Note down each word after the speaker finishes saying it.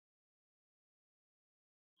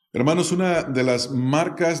Hermanos, una de las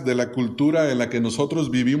marcas de la cultura en la que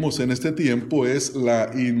nosotros vivimos en este tiempo es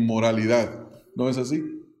la inmoralidad. ¿No es así?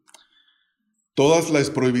 Todas las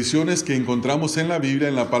prohibiciones que encontramos en la Biblia,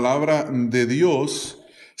 en la palabra de Dios,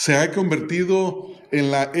 se ha convertido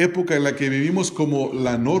en la época en la que vivimos como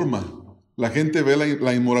la norma. La gente ve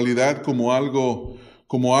la inmoralidad como algo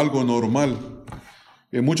normal.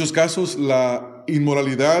 En muchos casos, la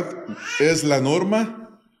inmoralidad es la norma.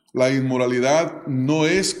 La inmoralidad no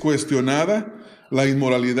es cuestionada, la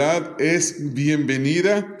inmoralidad es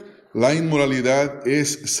bienvenida, la inmoralidad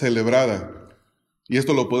es celebrada. Y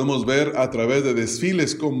esto lo podemos ver a través de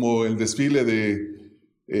desfiles como el desfile de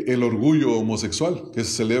el orgullo homosexual, que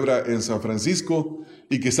se celebra en San Francisco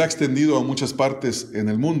y que se ha extendido a muchas partes en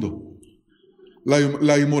el mundo.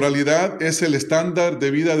 La inmoralidad es el estándar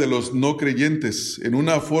de vida de los no creyentes. En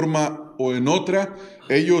una forma o en otra,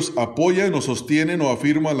 ellos apoyan o sostienen o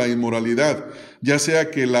afirman la inmoralidad, ya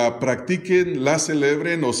sea que la practiquen, la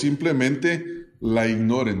celebren o simplemente la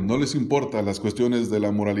ignoren. No les importan las cuestiones de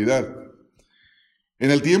la moralidad.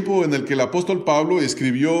 En el tiempo en el que el apóstol Pablo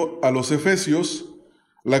escribió a los Efesios,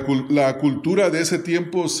 la cultura de ese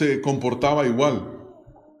tiempo se comportaba igual.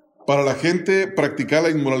 Para la gente, practicar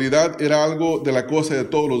la inmoralidad era algo de la cosa de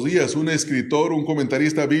todos los días. Un escritor, un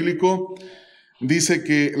comentarista bíblico, dice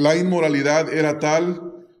que la inmoralidad era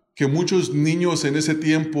tal que muchos niños en ese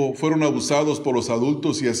tiempo fueron abusados por los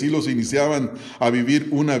adultos y así los iniciaban a vivir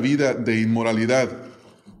una vida de inmoralidad.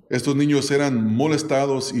 Estos niños eran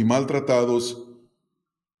molestados y maltratados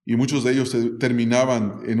y muchos de ellos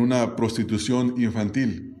terminaban en una prostitución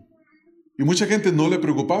infantil. Y mucha gente no le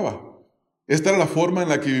preocupaba. Esta era la forma en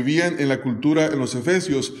la que vivían en la cultura en los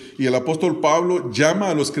Efesios, y el apóstol Pablo llama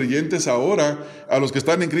a los creyentes ahora, a los que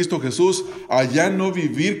están en Cristo Jesús, a ya no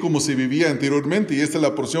vivir como se vivía anteriormente. Y esta es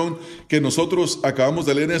la porción que nosotros acabamos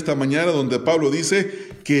de leer esta mañana, donde Pablo dice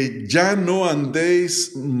que ya no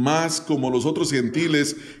andéis más como los otros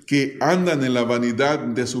gentiles que andan en la vanidad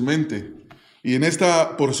de su mente. Y en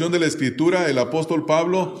esta porción de la Escritura, el apóstol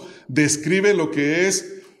Pablo describe lo que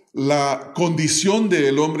es la condición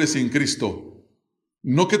del hombre sin Cristo.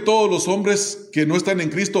 No que todos los hombres que no están en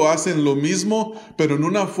Cristo hacen lo mismo, pero en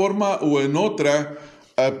una forma o en otra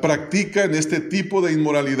practican este tipo de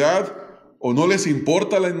inmoralidad, o no les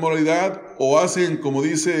importa la inmoralidad, o hacen, como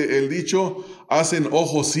dice el dicho, hacen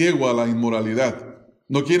ojo ciego a la inmoralidad.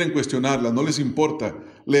 No quieren cuestionarla, no les importa.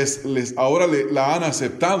 Ahora la han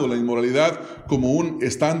aceptado la inmoralidad como un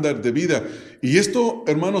estándar de vida. Y esto,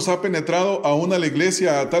 hermanos, ha penetrado aún a la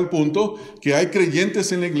iglesia a tal punto que hay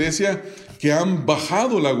creyentes en la iglesia que han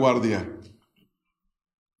bajado la guardia.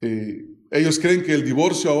 Ellos creen que el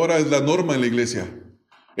divorcio ahora es la norma en la iglesia.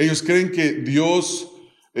 Ellos creen que Dios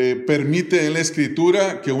permite en la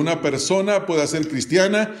Escritura que una persona pueda ser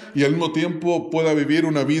cristiana y al mismo tiempo pueda vivir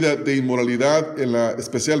una vida de inmoralidad,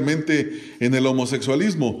 especialmente en el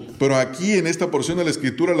homosexualismo. Pero aquí en esta porción de la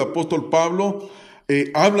Escritura el apóstol Pablo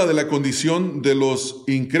habla de la condición de los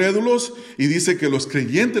incrédulos y dice que los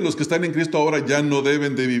creyentes, los que están en Cristo ahora, ya no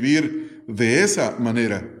deben de vivir de esa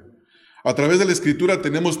manera. A través de la Escritura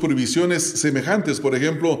tenemos prohibiciones semejantes. Por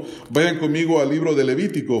ejemplo, vayan conmigo al libro de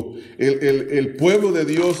Levítico. El pueblo de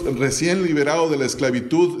Dios recién liberado de la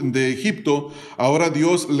esclavitud de Egipto, ahora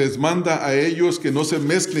Dios les manda a ellos que no se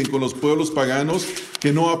mezclen con los pueblos paganos,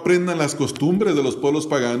 que no aprendan las costumbres de los pueblos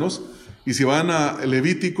paganos. Y si van a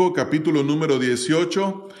Levítico capítulo número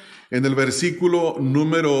 18, en el versículo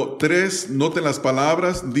número 3, noten las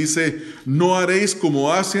palabras, dice: no haréis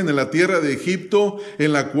como hacen en la tierra de Egipto,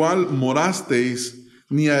 en la cual morasteis,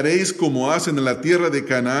 ni haréis como hacen en la tierra de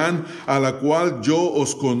Canaán, a la cual yo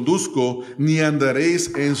os conduzco, ni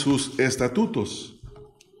andaréis en sus estatutos.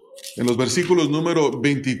 En los versículos número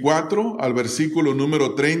 24 al versículo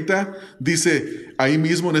número 30, dice ahí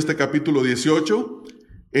mismo en este capítulo 18,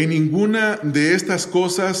 en ninguna de estas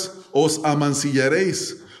cosas os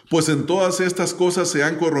amancillaréis, pues en todas estas cosas se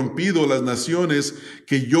han corrompido las naciones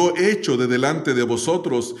que yo he hecho de delante de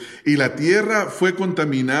vosotros, y la tierra fue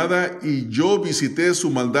contaminada, y yo visité su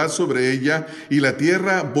maldad sobre ella, y la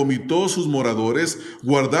tierra vomitó sus moradores.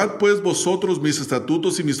 Guardad pues vosotros mis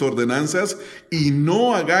estatutos y mis ordenanzas, y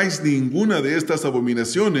no hagáis ninguna de estas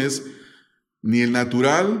abominaciones, ni el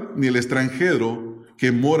natural, ni el extranjero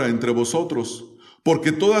que mora entre vosotros.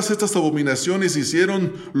 Porque todas estas abominaciones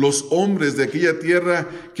hicieron los hombres de aquella tierra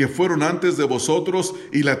que fueron antes de vosotros,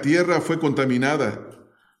 y la tierra fue contaminada.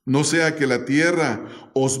 No sea que la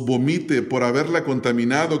tierra os vomite por haberla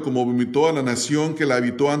contaminado, como vomitó a la nación que la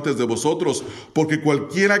habitó antes de vosotros. Porque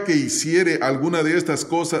cualquiera que hiciere alguna de estas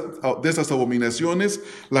cosas, de estas abominaciones,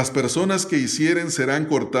 las personas que hicieren serán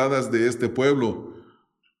cortadas de este pueblo.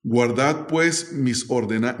 Guardad pues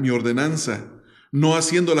mi ordenanza, no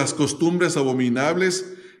haciendo las costumbres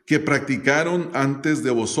abominables que practicaron antes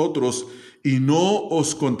de vosotros, y no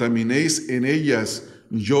os contaminéis en ellas,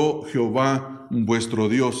 yo Jehová vuestro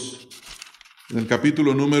Dios. En el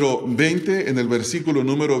capítulo número 20, en el versículo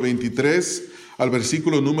número 23 al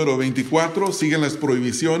versículo número 24, siguen las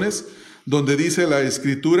prohibiciones, donde dice la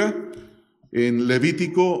Escritura, en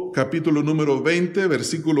Levítico capítulo número 20,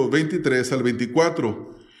 versículo 23 al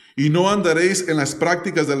 24, y no andaréis en las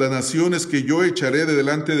prácticas de las naciones que yo echaré de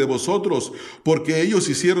delante de vosotros, porque ellos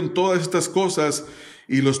hicieron todas estas cosas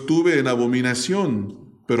y los tuve en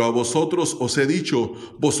abominación. Pero a vosotros os he dicho,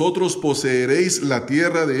 vosotros poseeréis la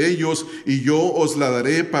tierra de ellos, y yo os la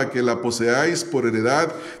daré para que la poseáis por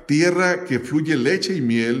heredad, tierra que fluye leche y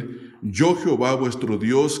miel, yo Jehová vuestro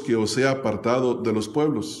Dios, que os he apartado de los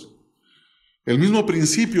pueblos. El mismo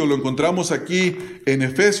principio lo encontramos aquí en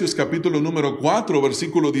Efesios capítulo número 4,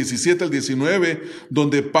 versículo 17 al 19,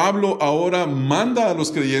 donde Pablo ahora manda a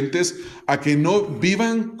los creyentes a que no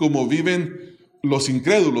vivan como viven los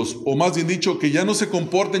incrédulos, o más bien dicho, que ya no se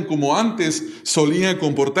comporten como antes solían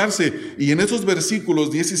comportarse. Y en esos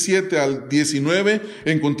versículos 17 al 19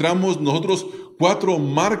 encontramos nosotros 4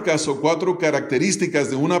 marcas o 4 características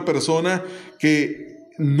de una persona que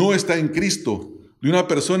no está en Cristo, de una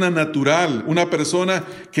persona natural, una persona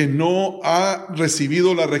que no ha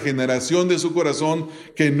recibido la regeneración de su corazón,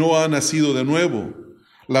 que no ha nacido de nuevo.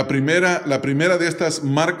 La primera de estas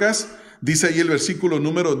marcas, dice ahí el versículo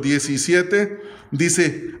número 17,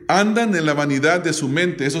 dice, andan en la vanidad de su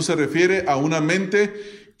mente. Eso se refiere a una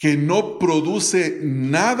mente que no produce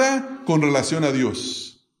nada con relación a Dios.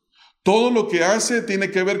 Todo lo que hace tiene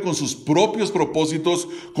que ver con sus propios propósitos,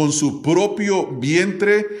 con su propio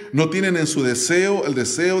vientre. No tienen en su deseo el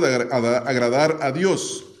deseo de agradar a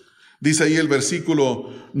Dios. Dice ahí el versículo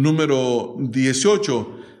número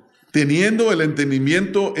 18, teniendo el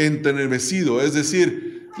entendimiento entenebrecido, es decir,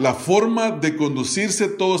 la forma de conducirse,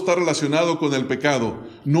 todo está relacionado con el pecado.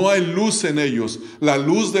 No hay luz en ellos. La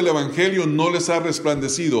luz del evangelio no les ha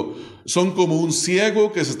resplandecido. Son como un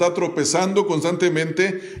ciego que se está tropezando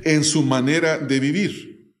constantemente en su manera de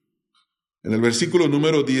vivir. En el versículo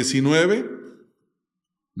número 19,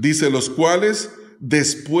 dice, los cuales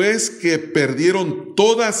después que perdieron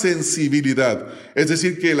toda sensibilidad, es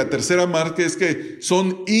decir, que la tercera marca es que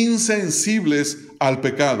son insensibles al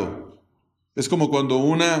pecado. Es como cuando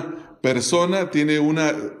una persona tiene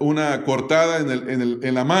una cortada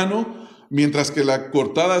en la mano, mientras que la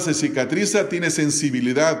cortada se cicatriza, tiene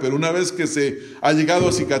sensibilidad, pero una vez que se ha llegado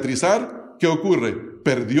a cicatrizar, ¿qué ocurre?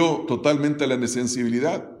 Perdió totalmente la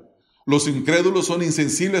sensibilidad. Los incrédulos son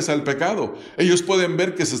insensibles al pecado. Ellos pueden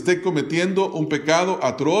ver que se esté cometiendo un pecado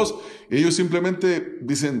atroz. Ellos simplemente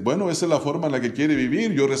dicen, bueno, esa es la forma en la que quiere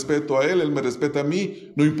vivir. Yo respeto a él me respeta a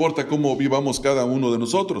mí. No importa cómo vivamos cada uno de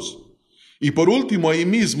nosotros. Y por último, ahí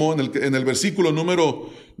mismo, en el versículo número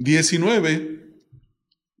 19,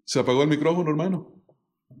 ¿se apagó el micrófono, hermano?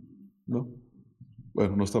 ¿No?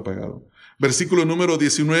 Bueno, no está apagado. Versículo número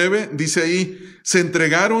 19, dice ahí, se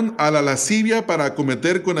entregaron a la lascivia para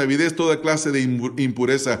cometer con avidez toda clase de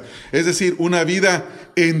impureza. Es decir, una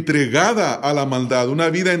vida entregada a la maldad, una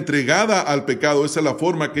vida entregada al pecado. Esa es la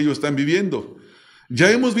forma que ellos están viviendo. Ya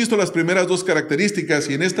hemos visto las primeras 2 características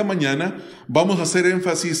y en esta mañana vamos a hacer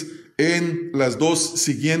énfasis en las 2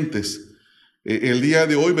 siguientes. El día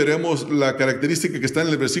de hoy veremos la característica que está en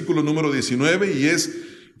el versículo número 19 y es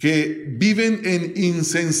que viven en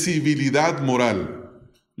insensibilidad moral.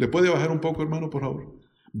 ¿Le puede bajar un poco, hermano, por favor?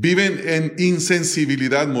 Viven en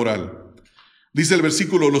insensibilidad moral. Dice el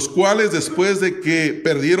versículo, los cuales después de que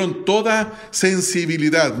perdieron toda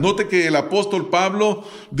sensibilidad. Note que el apóstol Pablo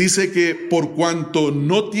dice que por cuanto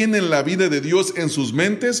no tienen la vida de Dios en sus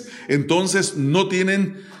mentes, entonces no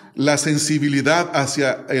tienen la sensibilidad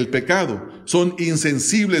hacia el pecado. Son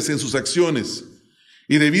insensibles en sus acciones.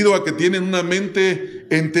 Y debido a que tienen una mente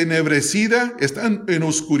entenebrecida, están en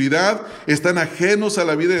oscuridad, están ajenos a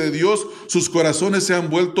la vida de Dios, sus corazones se han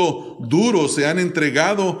vuelto duros, se han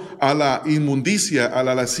entregado a la inmundicia, a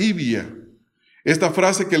la lascivia. Esta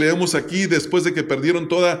frase que leemos aquí, después de que perdieron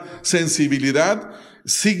toda sensibilidad,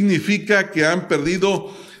 significa que han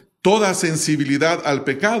perdido toda sensibilidad al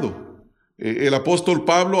pecado. El apóstol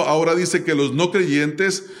Pablo ahora dice que los no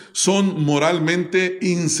creyentes son moralmente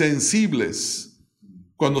insensibles.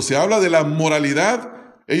 Cuando se habla de la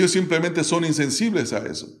moralidad, ellos simplemente son insensibles a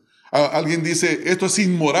eso. Alguien dice, esto es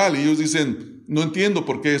inmoral, y ellos dicen, no entiendo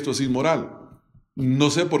por qué esto es inmoral.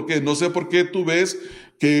 No sé por qué. No sé por qué tú ves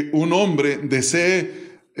que un hombre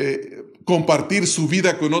desee compartir su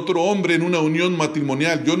vida con otro hombre en una unión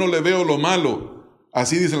matrimonial. Yo no le veo lo malo.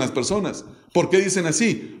 Así dicen las personas. ¿Por qué dicen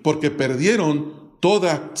así? Porque perdieron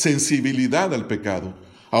toda sensibilidad al pecado.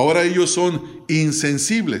 Ahora ellos son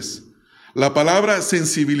insensibles. La palabra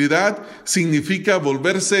sensibilidad significa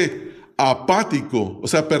volverse apático. O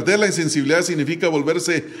sea, perder la insensibilidad significa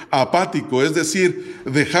volverse apático, es decir,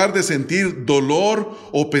 dejar de sentir dolor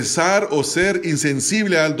o pesar o ser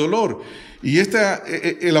insensible al dolor. Y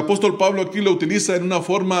el apóstol Pablo aquí lo utiliza en una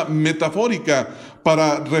forma metafórica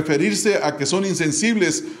para referirse a que son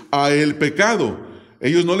insensibles a el pecado.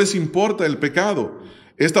 Ellos no les importa el pecado.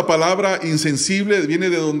 Esta palabra insensible viene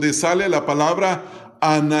de donde sale la palabra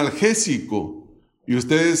analgésico. Y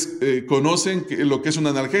ustedes conocen lo que es un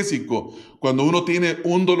analgésico. Cuando uno tiene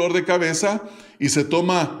un dolor de cabeza y se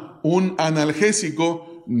toma un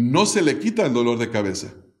analgésico, no se le quita el dolor de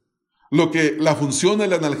cabeza. La función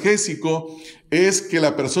del analgésico es que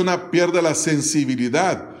la persona pierda la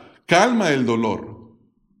sensibilidad, calma el dolor.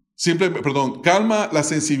 Calma la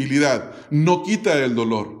sensibilidad, no quita el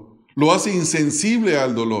dolor, lo hace insensible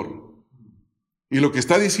al dolor. Y lo que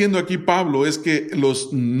está diciendo aquí Pablo es que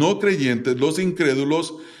los no creyentes, los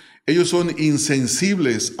incrédulos, ellos son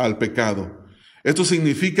insensibles al pecado. Esto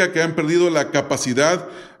significa que han perdido la capacidad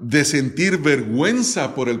de sentir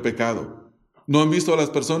vergüenza por el pecado. ¿No han visto a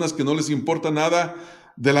las personas que no les importa nada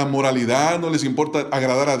de la moralidad, no les importa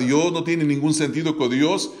agradar a Dios, no tienen ningún sentido con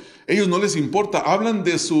Dios? Ellos no les importa, hablan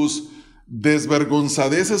de sus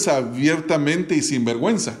desvergonzadeces abiertamente y sin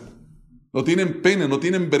vergüenza. No tienen pena, no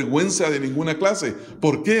tienen vergüenza de ninguna clase.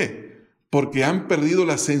 ¿Por qué? Porque han perdido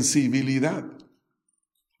la sensibilidad.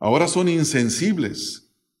 Ahora son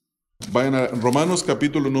insensibles. Vayan a Romanos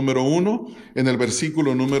capítulo número 1, en el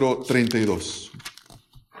versículo número 32.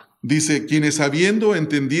 Dice, quienes habiendo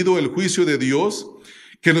entendido el juicio de Dios,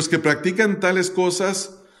 que los que practican tales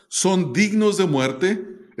cosas son dignos de muerte,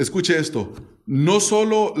 escuche esto, no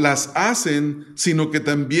solo las hacen, sino que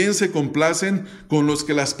también se complacen con los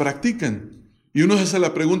que las practican. Y uno se hace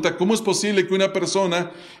la pregunta, ¿cómo es posible que una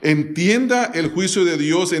persona entienda el juicio de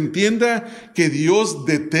Dios, entienda que Dios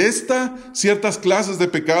detesta ciertas clases de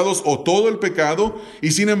pecados o todo el pecado,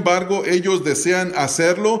 y sin embargo ellos desean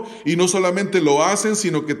hacerlo y no solamente lo hacen,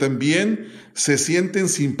 sino que también se sienten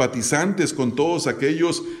simpatizantes con todos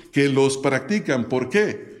aquellos que los practican? ¿Por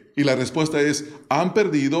qué? Y la respuesta es, han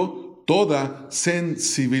perdido toda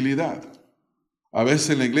sensibilidad. A veces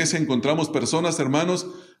en la iglesia encontramos personas, hermanos,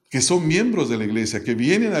 que son miembros de la iglesia, que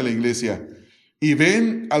vienen a la iglesia y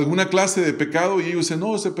ven alguna clase de pecado y ellos dicen,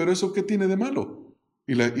 no, pero ¿eso qué tiene de malo?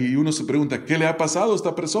 Y uno se pregunta, ¿qué le ha pasado a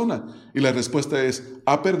esta persona? Y la respuesta es,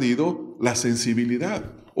 ha perdido la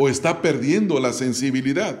sensibilidad o está perdiendo la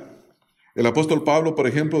sensibilidad. El apóstol Pablo, por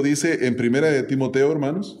ejemplo, dice en Primera de Timoteo,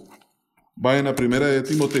 hermanos, vayan a Primera de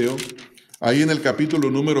Timoteo, ahí en el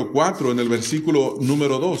capítulo número 4, en el versículo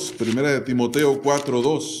número 2, Primera de Timoteo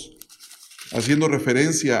 4:2. Haciendo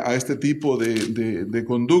referencia a este tipo de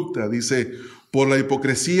conducta, dice, por la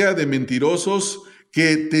hipocresía de mentirosos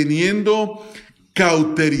que teniendo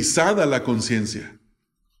cauterizada la conciencia.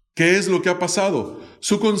 ¿Qué es lo que ha pasado?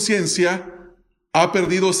 Su conciencia ha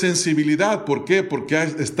perdido sensibilidad. ¿Por qué? Porque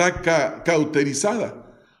está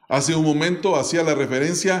cauterizada. Hace un momento hacía la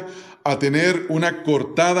referencia a tener una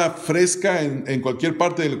cortada fresca en cualquier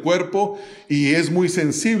parte del cuerpo y es muy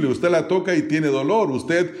sensible. Usted la toca y tiene dolor.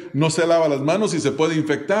 Usted no se lava las manos y se puede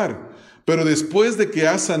infectar. Pero después de que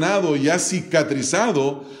ha sanado y ha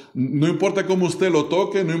cicatrizado, no importa cómo usted lo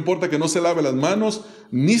toque, no importa que no se lave las manos,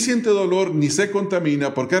 ni siente dolor, ni se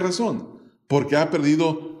contamina. ¿Por qué razón? Porque ha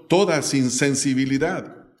perdido toda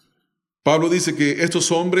sensibilidad. Pablo dice que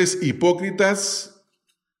estos hombres hipócritas,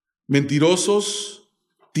 mentirosos,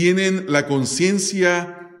 tienen la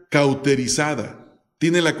conciencia cauterizada.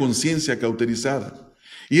 Tienen la conciencia cauterizada.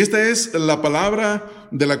 Y esta es la palabra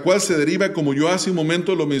de la cual se deriva, como yo hace un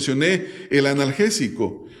momento lo mencioné, el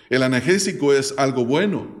analgésico. El analgésico es algo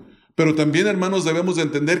bueno. Pero también, hermanos, debemos de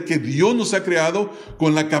entender que Dios nos ha creado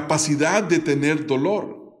con la capacidad de tener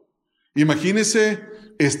dolor. Imagínese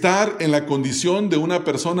estar en la condición de una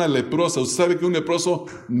persona leprosa. Usted sabe que un leproso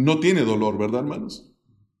no tiene dolor, ¿verdad, hermanos?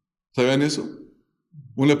 ¿Saben eso?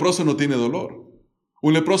 Un leproso no tiene dolor.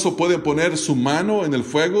 Un leproso puede poner su mano en el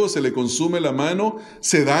fuego, se le consume la mano,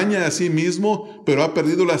 se daña a sí mismo, pero ha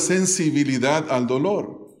perdido la sensibilidad al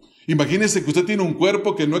dolor. Imagínese que usted tiene un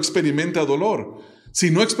cuerpo que no experimenta dolor. Si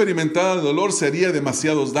no experimentara dolor, sería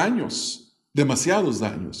demasiados daños.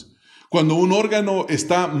 Cuando un órgano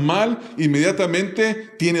está mal,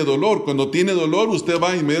 inmediatamente tiene dolor. Cuando tiene dolor, usted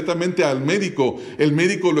va inmediatamente al médico. El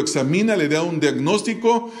médico lo examina, le da un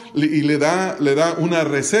diagnóstico y le da una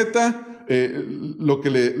receta. Lo que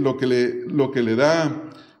le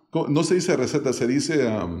da, no se dice receta, se dice,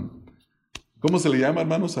 ¿cómo se le llama,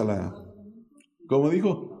 hermanos? ¿Cómo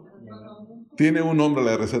dijo? Tiene un nombre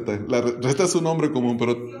la receta. La receta es un nombre común,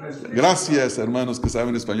 pero gracias, hermanos que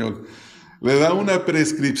saben español. Le da una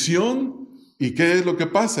prescripción y ¿qué es lo que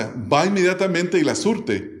pasa? Va inmediatamente y la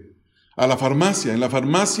surte a la farmacia. En la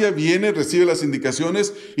farmacia viene, recibe las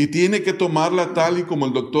indicaciones y tiene que tomarla tal y como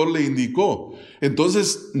el doctor le indicó.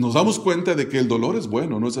 Entonces nos damos cuenta de que el dolor es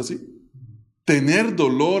bueno, ¿no es así? Tener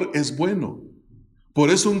dolor es bueno. Por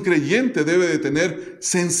eso un creyente debe de tener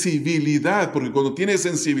sensibilidad, porque cuando tiene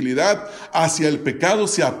sensibilidad hacia el pecado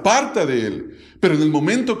se aparta de él. Pero en el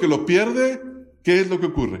momento que lo pierde, ¿qué es lo que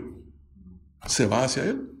ocurre? Se va hacia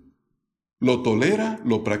él. Lo tolera,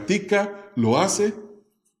 lo practica, lo hace.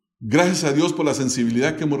 Gracias a Dios por la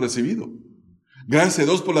sensibilidad que hemos recibido. Gracias a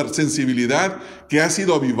Dios por la sensibilidad que ha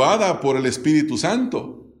sido avivada por el Espíritu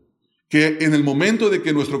Santo. Que en el momento de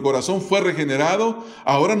que nuestro corazón fue regenerado,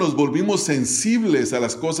 ahora nos volvimos sensibles a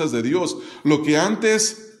las cosas de Dios. Lo que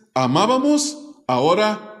antes amábamos,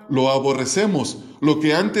 ahora lo aborrecemos. Lo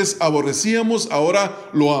que antes aborrecíamos, ahora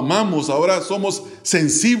lo amamos. Ahora somos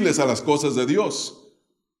sensibles a las cosas de Dios.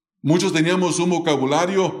 Muchos teníamos un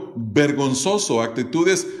vocabulario vergonzoso,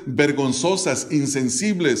 actitudes vergonzosas,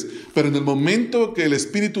 insensibles. Pero en el momento que el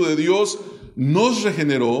Espíritu de Dios nos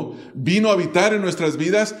regeneró, vino a habitar en nuestras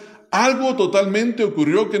vidas, algo totalmente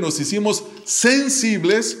ocurrió que nos hicimos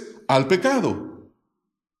sensibles al pecado.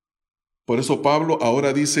 Por eso Pablo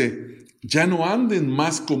ahora dice, ya no anden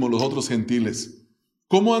más como los otros gentiles.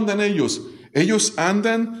 ¿Cómo andan ellos? Ellos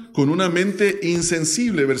andan con una mente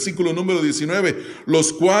insensible. Versículo número 19.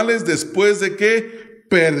 Los cuales después de que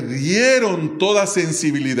perdieron toda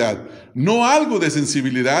sensibilidad, no algo de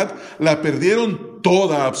sensibilidad, la perdieron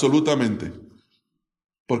toda absolutamente.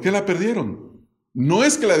 ¿Por qué la perdieron? No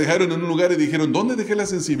es que la dejaron en un lugar y dijeron, ¿dónde dejé la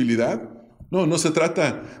sensibilidad? No se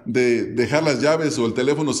trata de dejar las llaves o el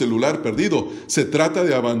teléfono celular perdido. Se trata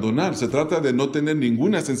de abandonar, se trata de no tener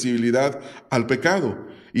ninguna sensibilidad al pecado.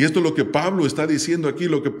 Y esto es lo que Pablo está diciendo aquí.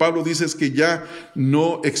 Lo que Pablo dice es que ya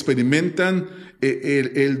no experimentan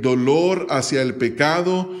el dolor hacia el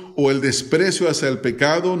pecado o el desprecio hacia el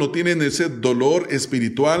pecado. No tienen ese dolor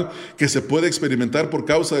espiritual que se puede experimentar por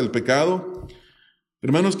causa del pecado.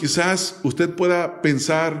 Hermanos, quizás usted pueda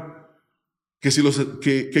pensar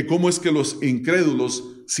que cómo es que los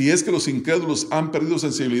incrédulos, si es que los incrédulos han perdido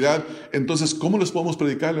sensibilidad, entonces ¿cómo les podemos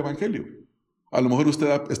predicar el evangelio? A lo mejor usted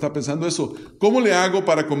está pensando eso. ¿Cómo le hago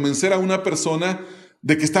para convencer a una persona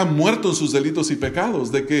de que está muerto en sus delitos y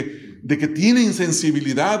pecados, de que tiene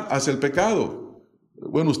insensibilidad hacia el pecado?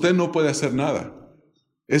 Bueno, usted no puede hacer nada.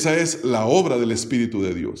 Esa es la obra del Espíritu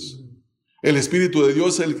de Dios. El Espíritu de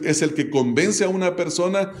Dios es el que convence a una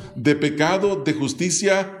persona de pecado, de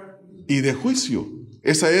justicia y de juicio.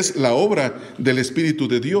 Esa es la obra del Espíritu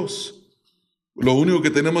de Dios. Lo único que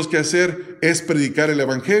tenemos que hacer es predicar el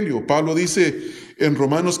Evangelio. Pablo dice en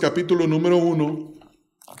Romanos capítulo número 1,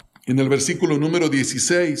 en el versículo número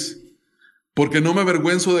 16, porque no me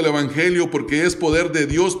avergüenzo del Evangelio, porque es poder de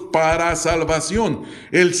Dios para salvación.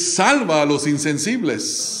 Él salva a los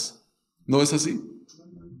insensibles. ¿No es así?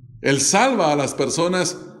 Él salva a las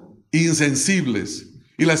personas insensibles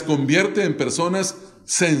y las convierte en personas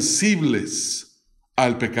sensibles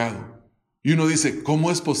al pecado. Y uno dice,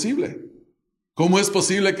 ¿cómo es posible? ¿Cómo es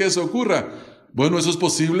posible que eso ocurra? Bueno, eso es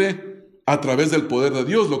posible a través del poder de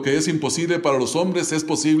Dios. Lo que es imposible para los hombres es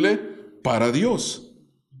posible para Dios.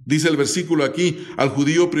 Dice el versículo aquí, al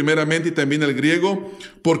judío primeramente y también al griego,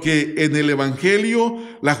 porque en el Evangelio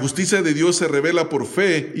la justicia de Dios se revela por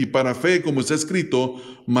fe y para fe, como está escrito,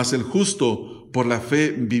 mas el justo por la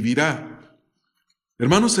fe vivirá.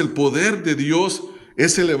 Hermanos, el poder de Dios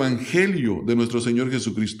es el Evangelio de nuestro Señor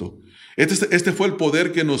Jesucristo. Este fue el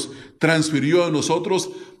poder que nos transfirió a nosotros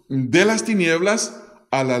de las tinieblas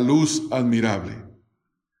a la luz admirable.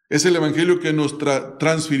 Es el Evangelio que nos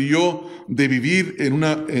transfirió de vivir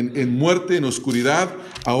en muerte, en oscuridad,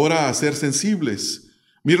 ahora a ser sensibles.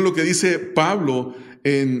 Mira lo que dice Pablo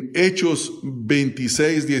en Hechos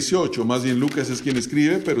 26, 18. Más bien Lucas es quien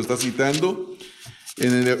escribe, pero está citando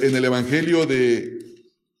en el Evangelio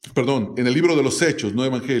en el libro de los Hechos, no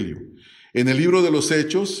Evangelio. En el libro de los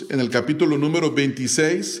Hechos, en el capítulo número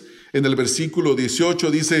 26, en el versículo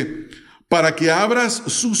 18, dice, para que abras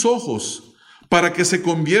sus ojos, para que se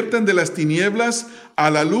conviertan de las tinieblas a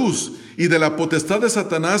la luz y de la potestad de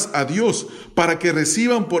Satanás a Dios, para que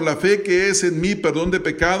reciban por la fe que es en mí perdón de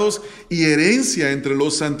pecados y herencia entre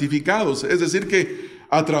los santificados. Es decir que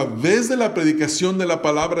a través de la predicación de la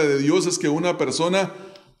palabra de Dios es que una persona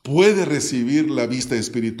puede recibir la vista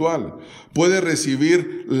espiritual, puede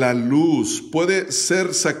recibir la luz, puede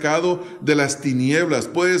ser sacado de las tinieblas,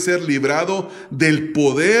 puede ser librado del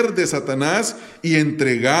poder de Satanás y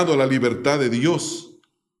entregado a la libertad de Dios.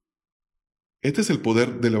 Este es el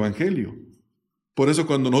poder del Evangelio. Por eso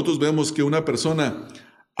cuando nosotros vemos que una persona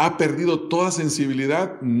ha perdido toda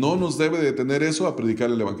sensibilidad, no nos debe detener eso a predicar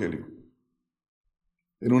el Evangelio.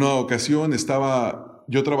 En una ocasión estaba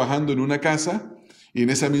yo trabajando en una casa y en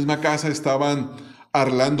esa misma casa estaban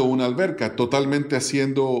arreglando una alberca, totalmente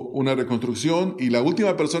haciendo una reconstrucción, y la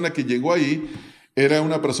última persona que llegó ahí era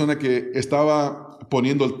una persona que estaba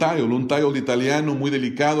poniendo el tile, un tile italiano muy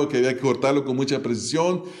delicado que había que cortarlo con mucha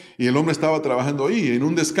precisión, y el hombre estaba trabajando ahí. En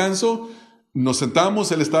un descanso nos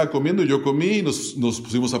sentamos, él estaba comiendo, yo comí y nos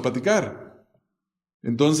pusimos a platicar.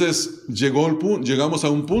 Entonces llegamos a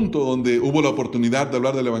un punto donde hubo la oportunidad de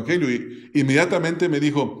hablar del Evangelio y inmediatamente me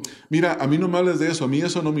dijo, mira, a mí no me hables de eso, a mí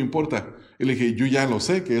eso no me importa. Y le dije, yo ya lo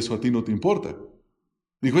sé que eso a ti no te importa.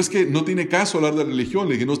 Dijo, es que no tiene caso hablar de religión.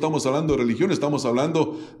 Le dije, no estamos hablando de religión, estamos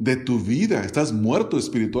hablando de tu vida, estás muerto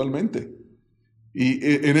espiritualmente. Y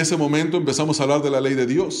en ese momento empezamos a hablar de la ley de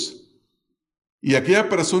Dios. Y aquella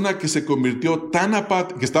persona que se convirtió tan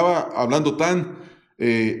apática, que estaba hablando tan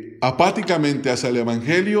apáticamente hacia el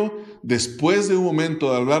Evangelio, después de un momento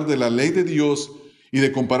de hablar de la ley de Dios y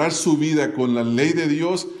de comparar su vida con la ley de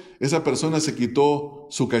Dios, esa persona se quitó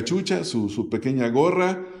su cachucha, su pequeña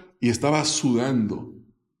gorra, y estaba sudando.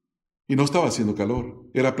 Y no estaba haciendo calor,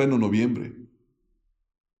 era pleno noviembre.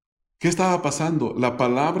 ¿Qué estaba pasando? La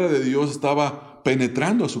palabra de Dios estaba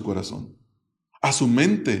penetrando a su corazón, a su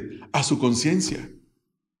mente, a su conciencia.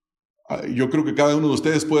 Yo creo que cada uno de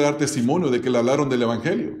ustedes puede dar testimonio de que le hablaron del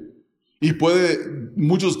Evangelio. Y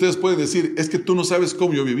muchos de ustedes pueden decir, es que tú no sabes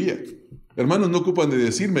cómo yo vivía. Hermanos, no ocupan de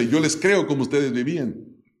decirme, yo les creo como ustedes vivían.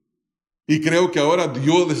 Y creo que ahora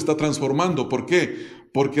Dios les está transformando. ¿Por qué?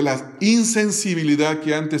 Porque la insensibilidad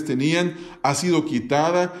que antes tenían ha sido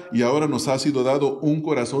quitada y ahora nos ha sido dado un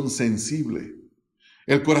corazón sensible.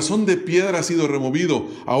 El corazón de piedra ha sido removido.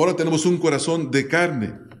 Ahora tenemos un corazón de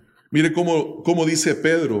carne. Mire cómo dice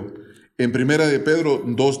Pedro en Primera de Pedro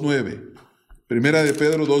 2:9. Primera de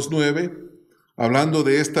Pedro 2:9, hablando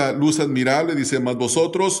de esta luz admirable, dice, mas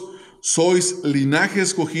vosotros sois linaje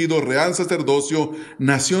escogido, real sacerdocio,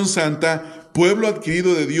 nación santa, pueblo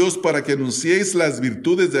adquirido de Dios, para que anunciéis las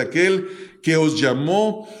virtudes de aquel que os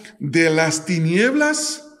llamó de las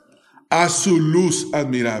tinieblas a su luz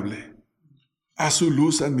admirable. A su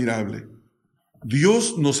luz admirable.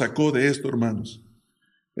 Dios nos sacó de esto, hermanos.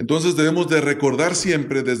 Entonces debemos de recordar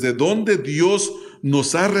siempre desde dónde Dios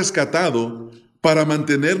nos ha rescatado para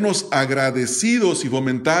mantenernos agradecidos y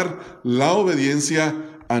fomentar la obediencia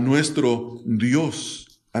a nuestro Dios,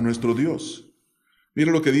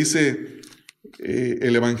 Mira lo que dice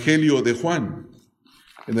el Evangelio de Juan.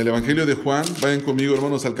 En el Evangelio de Juan, vayan conmigo,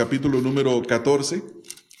 hermanos, al capítulo número 14.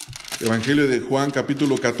 Evangelio de Juan,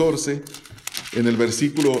 capítulo 14, en el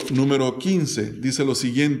versículo número 15, dice lo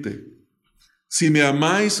siguiente: si me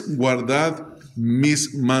amáis, guardad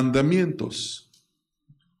mis mandamientos.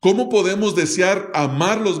 ¿Cómo podemos desear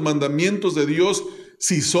amar los mandamientos de Dios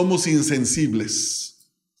si somos insensibles?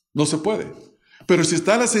 No se puede. Pero si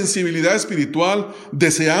está la sensibilidad espiritual,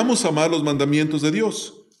 deseamos amar los mandamientos de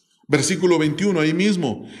Dios. Versículo 21, ahí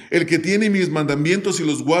mismo. El que tiene mis mandamientos y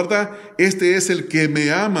los guarda, este es el que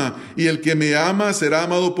me ama. Y el que me ama será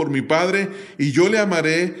amado por mi Padre, y yo le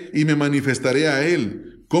amaré y me manifestaré a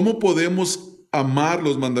él. ¿Cómo podemos amar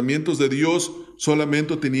los mandamientos de Dios?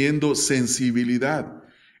 Solamente teniendo sensibilidad.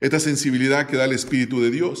 Esta sensibilidad que da el Espíritu de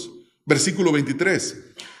Dios. Versículo 23.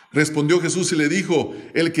 Respondió Jesús y le dijo: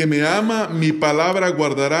 el que me ama, mi palabra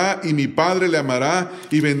guardará, y mi Padre le amará,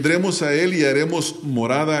 y vendremos a él y haremos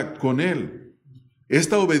morada con él.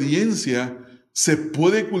 Esta obediencia se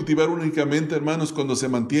puede cultivar únicamente, hermanos, cuando se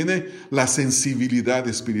mantiene la sensibilidad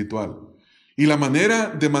espiritual. Y la manera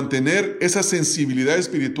de mantener esa sensibilidad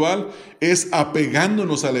espiritual es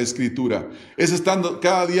apegándonos a la Escritura, es estando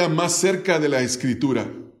cada día más cerca de la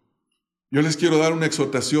Escritura. Yo les quiero dar una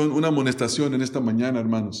exhortación, una amonestación en esta mañana,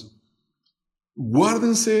 hermanos.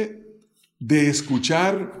 Guárdense de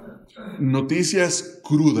escuchar noticias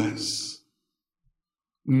crudas,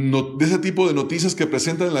 de ese tipo de noticias que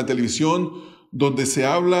presentan en la televisión, donde se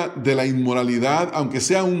habla de la inmoralidad, aunque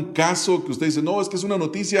sea un caso que usted dice, no, es que es una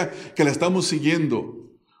noticia que la estamos siguiendo.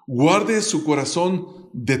 Guarde su corazón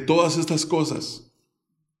de todas estas cosas.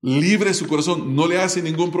 Libre su corazón, no le hace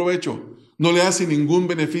ningún provecho, no le hace ningún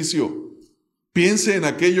beneficio. Piense en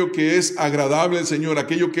aquello que es agradable al Señor,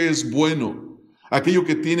 aquello que es bueno, aquello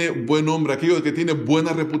que tiene buen nombre, aquello que tiene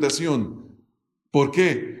buena reputación. ¿Por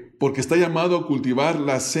qué? Porque está llamado a cultivar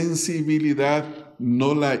la sensibilidad,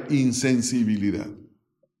 no la insensibilidad.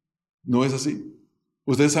 ¿No es así?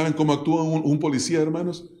 ¿Ustedes saben cómo actúa un policía,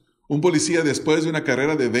 hermanos? Un policía, después de una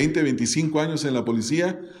carrera de 20, 25 años en la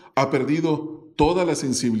policía, ha perdido toda la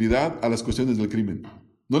sensibilidad a las cuestiones del crimen.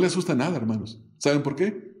 No le asusta nada, hermanos. ¿Saben por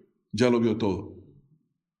qué? Ya lo vio todo.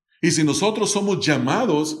 Y si nosotros somos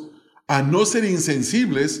llamados a no ser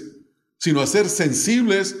insensibles, sino a ser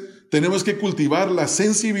sensibles, tenemos que cultivar la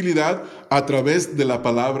sensibilidad a través de la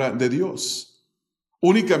palabra de Dios.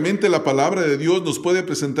 Únicamente la palabra de Dios nos puede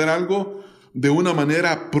presentar algo de una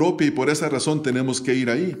manera propia y por esa razón tenemos que ir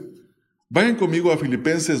ahí. Vayan conmigo a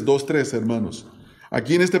Filipenses 2:3, hermanos.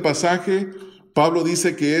 Aquí en este pasaje, Pablo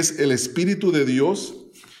dice que es el Espíritu de Dios,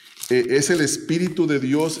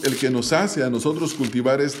 el que nos hace a nosotros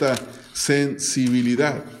cultivar esta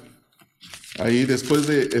sensibilidad. Ahí después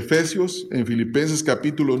de Efesios, en Filipenses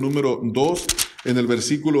capítulo número 2, en el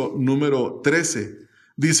versículo número 13,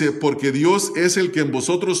 dice, porque Dios es el que en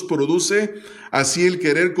vosotros produce así el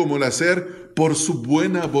querer como el hacer por su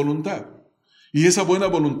buena voluntad. Y esa buena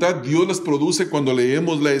voluntad Dios las produce cuando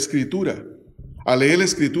leemos la Escritura. Al leer la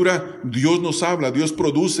Escritura, Dios nos habla, Dios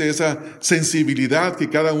produce esa sensibilidad que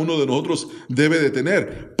cada uno de nosotros debe de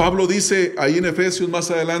tener. Pablo dice ahí en Efesios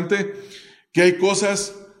más adelante que hay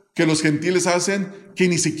cosas que los gentiles hacen que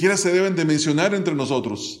ni siquiera se deben de mencionar entre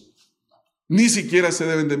nosotros. Ni siquiera se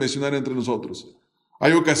deben de mencionar entre nosotros.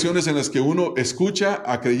 Hay ocasiones en las que uno escucha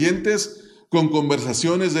a creyentes con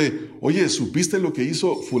conversaciones de, oye, ¿supiste lo que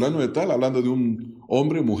hizo fulano de tal? Hablando de un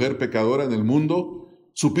hombre, mujer pecadora en el mundo.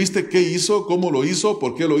 ¿Supiste qué hizo? ¿Cómo lo hizo?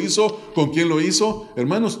 ¿Por qué lo hizo? ¿Con quién lo hizo?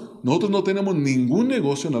 Hermanos, nosotros no tenemos ningún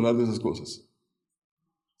negocio en hablar de esas cosas.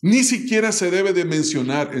 Ni siquiera se debe de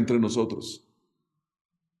mencionar entre nosotros.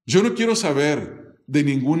 Yo no quiero saber de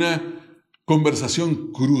ninguna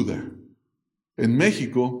conversación cruda. En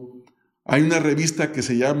México hay una revista que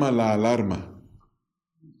se llama La Alarma.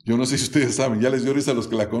 Yo no sé si ustedes saben, ya les dio risa a los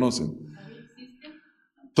que la conocen.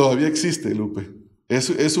 Todavía existe, Lupe.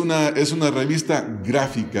 Es una revista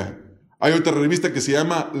gráfica. Hay otra revista que se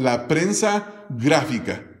llama La Prensa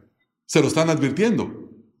Gráfica. Se lo están advirtiendo.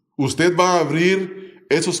 Usted va a abrir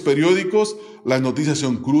esos periódicos, las noticias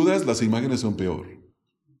son crudas, las imágenes son peor.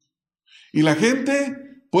 Y la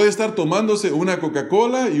gente puede estar tomándose una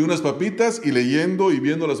Coca-Cola y unas papitas y leyendo y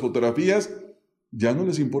viendo las fotografías. Ya no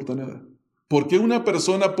les importa nada. ¿Por qué una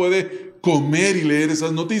persona puede comer y leer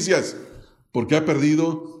esas noticias? Porque ha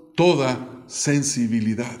perdido toda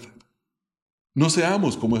sensibilidad. No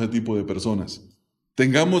seamos como ese tipo de personas.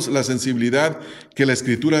 Tengamos la sensibilidad que la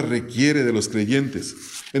Escritura requiere de los creyentes.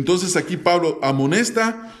 Entonces aquí Pablo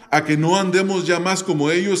amonesta a que no andemos ya más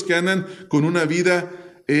como ellos que andan con una vida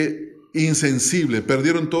insensible,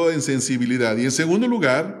 perdieron toda insensibilidad. Y en segundo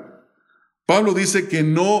lugar, Pablo dice que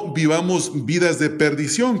no vivamos vidas de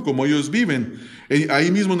perdición como ellos viven.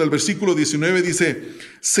 Ahí mismo en el versículo 19 dice,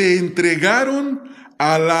 se entregaron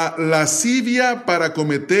a la lascivia para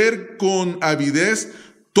cometer con avidez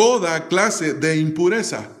toda clase de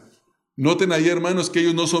impureza. Noten ahí, hermanos, que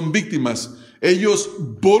ellos no son víctimas. Ellos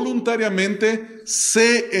voluntariamente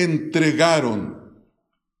se entregaron.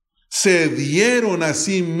 Se dieron a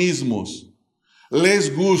sí mismos.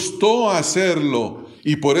 Les gustó hacerlo.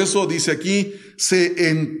 Y por eso dice aquí, se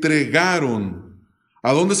entregaron.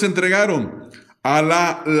 ¿A dónde se entregaron? A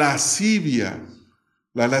la lascivia.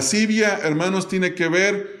 La lascivia, hermanos, tiene que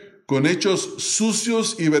ver con hechos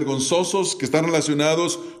sucios y vergonzosos que están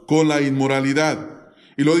relacionados con la inmoralidad.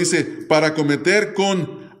 Y lo dice, para cometer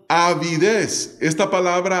con avidez. Esta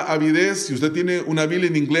palabra avidez, si usted tiene una Biblia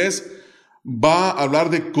en inglés, va a hablar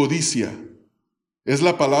de codicia. Es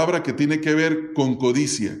la palabra que tiene que ver con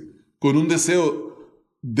codicia, con un deseo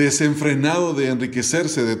desenfrenado de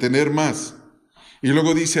enriquecerse, de tener más. Y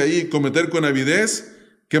luego dice ahí, cometer con avidez.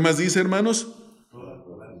 ¿Qué más dice, hermanos?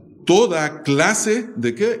 Toda clase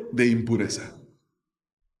 ¿de qué? De impureza.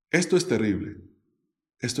 Esto es terrible.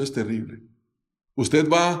 Esto es terrible. Usted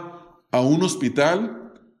va a un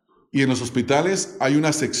hospital y en los hospitales hay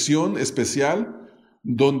una sección especial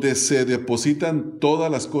donde se depositan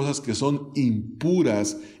todas las cosas que son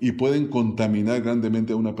impuras y pueden contaminar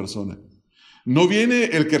grandemente a una persona. No viene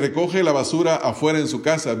el que recoge la basura afuera en su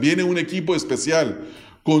casa, viene un equipo especial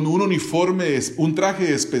con un uniforme, un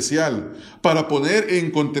traje especial para poner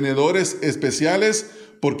en contenedores especiales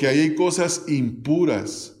porque ahí hay cosas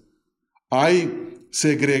impuras. Hay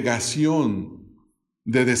segregación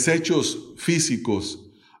de desechos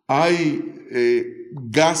físicos, hay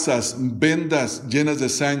gasas, vendas llenas de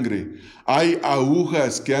sangre, hay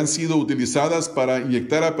agujas que han sido utilizadas para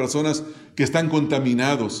inyectar a personas que están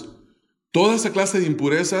contaminados. Toda esa clase de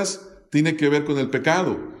impurezas tiene que ver con el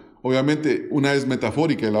pecado. Obviamente una es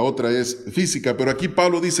metafórica y la otra es física, pero aquí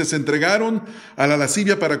Pablo dice, se entregaron a la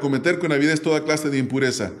lascivia para cometer con avidez toda clase de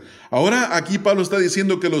impureza. Ahora aquí Pablo está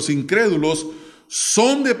diciendo que los incrédulos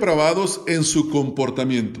son depravados en su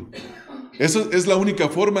comportamiento. Esa es la única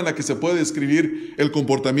forma en la que se puede describir el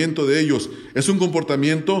comportamiento de ellos. Es un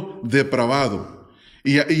comportamiento depravado.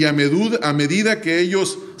 Y a medida que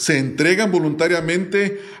ellos se entregan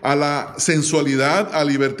voluntariamente a la sensualidad, al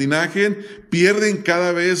libertinaje, pierden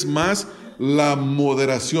cada vez más la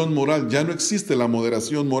moderación moral. Ya no existe la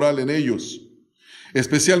moderación moral en ellos,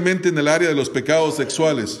 especialmente en el área de los pecados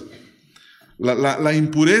sexuales. La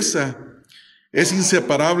impureza es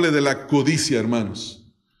inseparable de la codicia,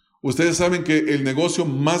 hermanos. Ustedes saben que el negocio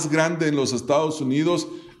más grande en los Estados Unidos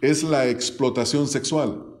es la explotación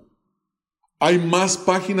sexual. Hay más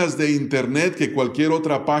páginas de internet que cualquier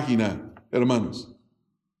otra página, hermanos.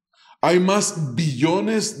 Hay más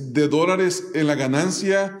billones de dólares en la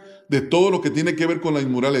ganancia de todo lo que tiene que ver con la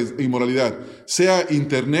inmoralidad. Sea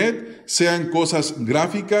internet, sean cosas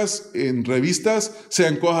gráficas en revistas,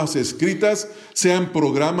 sean cosas escritas, sean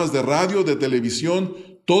programas de radio, de televisión.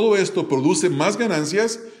 Todo esto produce más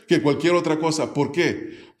ganancias que cualquier otra cosa. ¿Por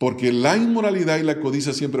qué? Porque la inmoralidad y la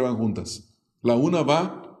codicia siempre van juntas. La una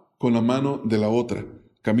va con la mano de la otra,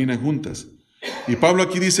 caminan juntas. Y Pablo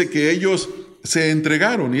aquí dice que ellos se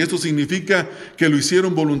entregaron, y esto significa que lo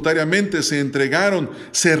hicieron voluntariamente, se entregaron,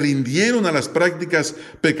 se rindieron a las prácticas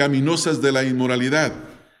pecaminosas de la inmoralidad.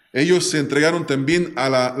 Ellos se entregaron también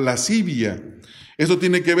a la lascivia. Esto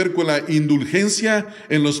tiene que ver con la indulgencia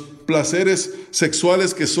en los placeres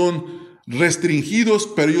sexuales que son restringidos,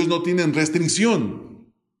 pero ellos no tienen restricción.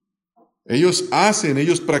 Ellos hacen,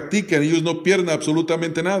 ellos practican, ellos no pierden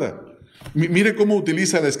absolutamente nada. Mire cómo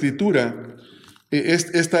utiliza la Escritura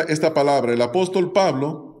esta palabra. El apóstol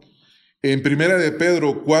Pablo, en 1 de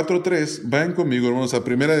Pedro 4.3, vayan conmigo, hermanos, a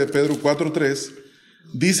 1 de Pedro 4.3,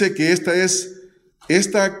 dice que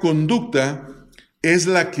esta conducta es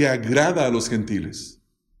la que agrada a los gentiles.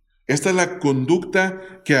 Esta es la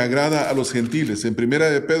conducta que agrada a los gentiles. En 1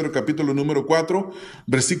 de Pedro capítulo número 4,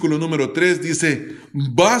 versículo número 3 dice,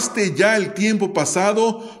 baste ya el tiempo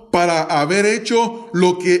pasado para haber hecho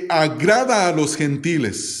lo que agrada a los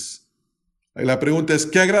gentiles. Y la pregunta es,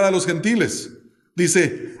 ¿qué agrada a los gentiles?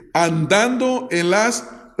 Dice, andando en las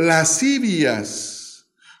lascivias,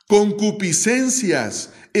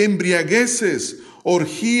 concupiscencias, embriagueces,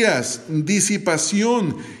 orgías,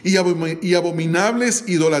 disipación y abominables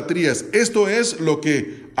idolatrías. Esto es lo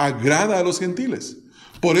que agrada a los gentiles.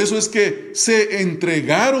 Por eso es que se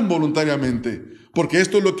entregaron voluntariamente, porque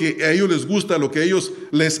esto es lo que a ellos les gusta, lo que a ellos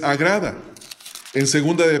les agrada. En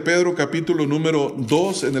 2 de Pedro capítulo número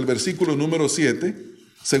 2, en el versículo número 7,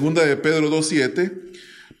 2 de Pedro 2:7,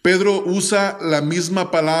 Pedro usa la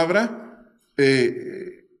misma palabra,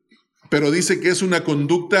 pero dice que es una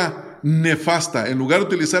conducta nefasta. En lugar de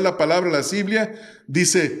utilizar la palabra lascivia,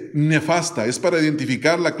 dice nefasta. Es para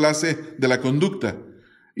identificar la clase de la conducta.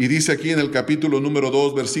 Y dice aquí en el capítulo número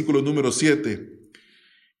 2, versículo número 7,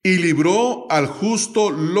 y libró al justo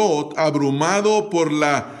Lot, abrumado por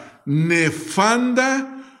la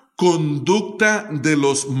nefanda conducta de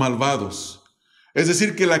los malvados. Es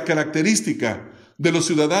decir, que la característica de los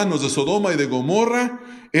ciudadanos de Sodoma y de Gomorra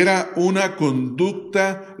era una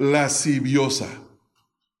conducta lasciviosa.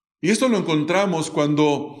 Y esto lo encontramos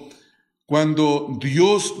cuando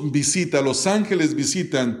Dios visita, los ángeles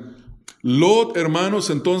visitan Lot,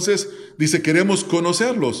 hermanos. Entonces dice, queremos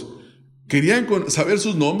conocerlos. ¿Querían saber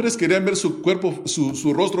sus nombres? ¿Querían ver su cuerpo,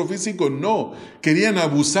 su rostro físico? No, querían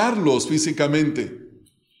abusarlos físicamente.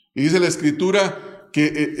 Y dice la Escritura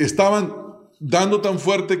que estaban dando tan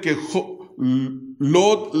fuerte que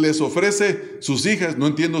Lot les ofrece sus hijas. No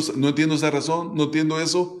entiendo esa razón, no entiendo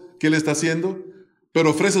eso. ¿Qué le está haciendo?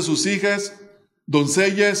 Pero ofrece sus hijas,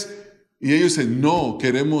 doncellas, y ellos dicen, no,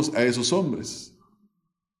 queremos a esos hombres.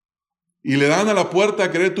 Y le dan a la puerta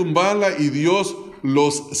a querer tumbarla, y Dios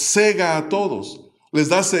los cega a todos. Les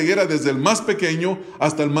da ceguera desde el más pequeño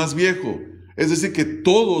hasta el más viejo. Es decir, que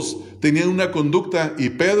todos tenían una conducta,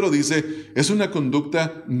 y Pedro dice, es una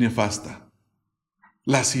conducta nefasta,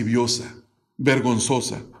 lasciviosa,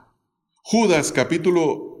 vergonzosa. Judas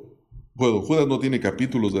Judas no tiene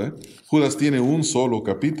capítulos, ¿verdad? Judas tiene un solo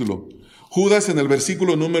capítulo. Judas en el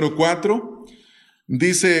versículo número 4,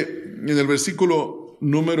 dice en el versículo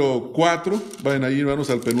número 4, vayan ahí,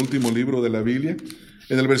 hermanos, al penúltimo libro de la Biblia,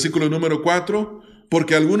 en el versículo número 4,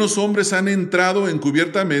 porque algunos hombres han entrado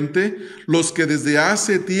encubiertamente, los que desde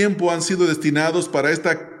hace tiempo han sido destinados para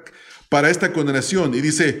esta condenación. Y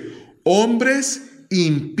dice, hombres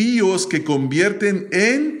impíos que convierten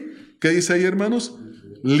en, ¿qué dice ahí, hermanos?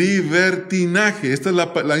 Libertinaje. Esta es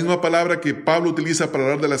la misma palabra que Pablo utiliza para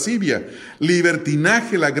hablar de lascivia.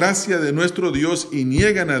 Libertinaje, la gracia de nuestro Dios, y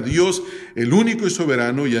niegan a Dios, el único y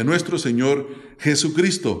soberano, y a nuestro Señor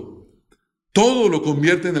Jesucristo. Todo lo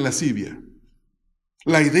convierten en lascivia.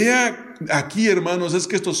 La idea aquí, hermanos, es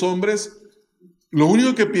que estos hombres lo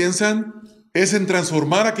único que piensan es en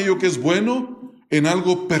transformar aquello que es bueno en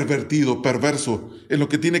algo pervertido, perverso, en lo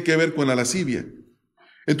que tiene que ver con la lascivia.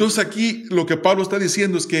 Entonces aquí lo que Pablo está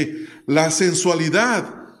diciendo es que la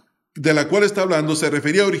sensualidad de la cual está hablando se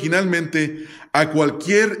refería originalmente a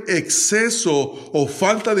cualquier exceso o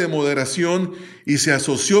falta de moderación y se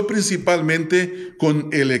asoció principalmente con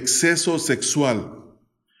el exceso sexual.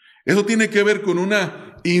 Eso tiene que ver con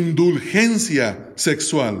una indulgencia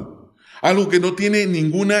sexual, algo que no tiene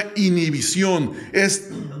ninguna inhibición, es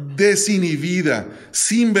desinhibida,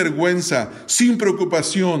 sin vergüenza, sin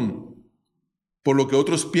preocupación por lo que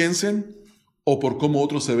otros piensen o por cómo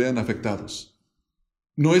otros se vean afectados.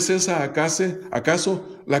 ¿No es esa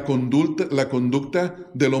acaso la conducta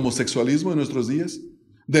del homosexualismo en nuestros días?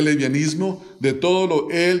 Del lesbianismo, de todo lo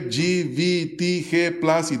LGBTG+,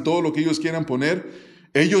 y todo lo que ellos quieran poner.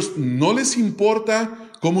 Ellos no les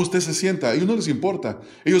importa cómo usted se sienta, a ellos no les importa.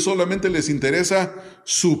 Ellos solamente les interesa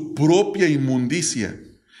su propia inmundicia.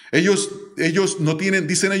 Ellos no tienen,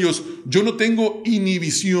 dicen ellos, yo no tengo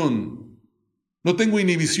inhibición, no tengo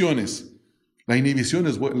inhibiciones. La inhibición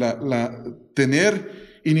es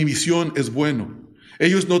tener inhibición es bueno.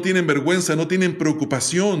 Ellos no tienen vergüenza, no tienen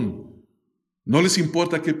preocupación. No les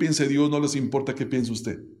importa qué piense Dios, no les importa qué piense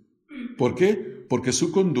usted. ¿Por qué? Porque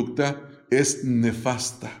su conducta es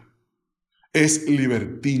nefasta, es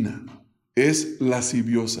libertina, es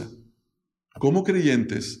lasciviosa. Como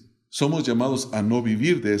creyentes, somos llamados a no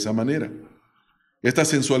vivir de esa manera. Esta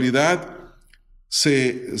sensualidad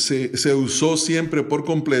se usó siempre por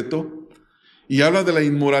completo y habla de la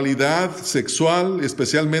inmoralidad sexual,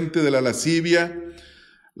 especialmente de la lascivia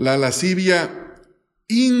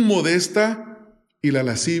inmodesta y la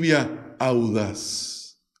lascivia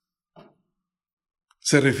audaz.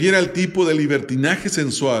 Se refiere al tipo de libertinaje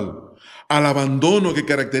sensual, al abandono que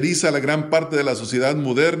caracteriza a la gran parte de la sociedad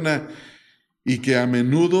moderna y que a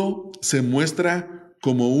menudo se muestra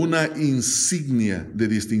como una insignia de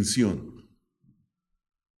distinción.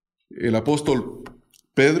 El apóstol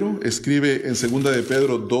Pedro escribe en 2 de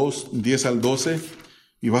Pedro 2, 10 al 12,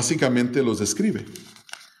 y básicamente los describe.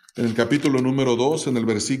 En el capítulo número 2, en el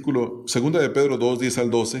versículo 2 de Pedro 2, 10 al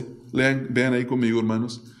 12, vean ahí conmigo,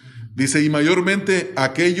 hermanos. Dice, y mayormente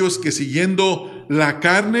aquellos que siguiendo la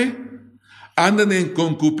carne andan en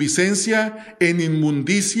concupiscencia, en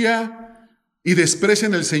inmundicia, y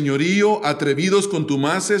desprecian el señorío, atrevidos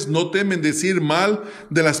contumaces, no temen decir mal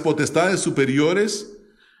de las potestades superiores,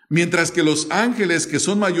 mientras que los ángeles que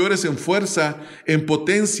son mayores en fuerza, en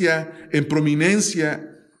potencia, en prominencia,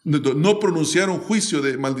 no pronunciaron juicio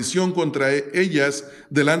de maldición contra ellas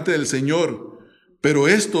delante del Señor. Pero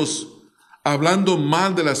estos, hablando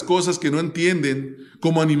mal de las cosas que no entienden,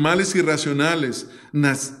 como animales irracionales,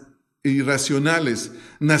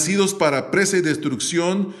 nacidos para presa y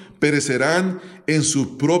destrucción, perecerán en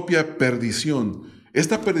su propia perdición.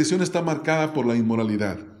 Esta perdición está marcada por la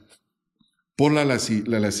inmoralidad, por la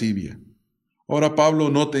lascivia. Ahora Pablo,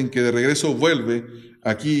 noten que de regreso vuelve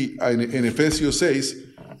aquí en Efesios 6,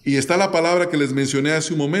 y está la palabra que les mencioné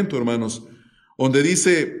hace un momento, hermanos, donde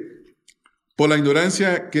dice, por la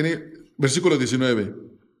ignorancia, versículo 19,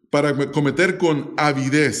 para cometer con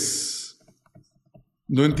avidez.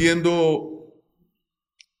 No entiendo,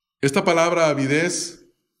 esta palabra avidez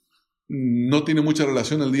no tiene mucha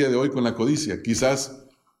relación el día de hoy con la codicia. Quizás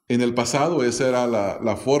en el pasado esa era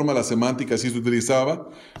la forma, la semántica, así se utilizaba,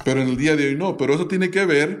 pero en el día de hoy no. Pero eso tiene que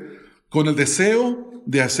ver con el deseo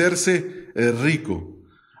de hacerse rico.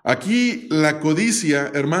 Aquí la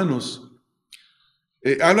codicia, hermanos,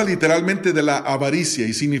 habla literalmente de la avaricia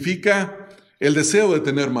y significa el deseo de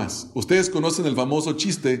tener más. Ustedes conocen el famoso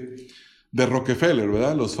chiste de Rockefeller,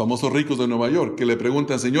 ¿verdad? Los famosos ricos de Nueva York, que le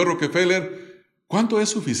preguntan, señor Rockefeller, ¿cuánto es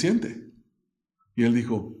suficiente? Y él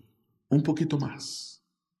dijo, un poquito más,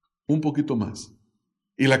 un poquito más.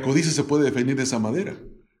 Y la codicia se puede definir de esa manera,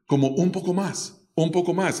 como un poco más,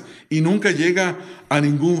 y nunca llega a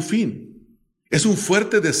ningún fin. Es un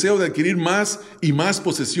fuerte deseo de adquirir más y más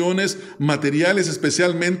posesiones materiales,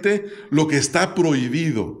 especialmente lo que está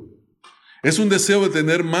prohibido. Es un deseo de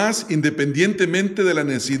tener más independientemente de la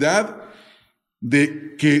necesidad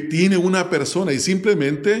de que tiene una persona y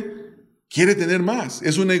simplemente quiere tener más.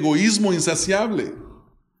 Es un egoísmo insaciable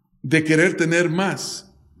de querer tener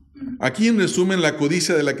más. Aquí en resumen la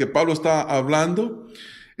codicia de la que Pablo está hablando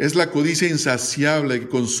es la codicia insaciable que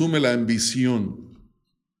consume la ambición.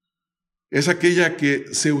 es aquella que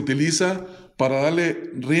se utiliza para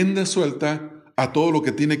darle rienda suelta a todo lo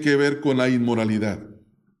que tiene que ver con la inmoralidad.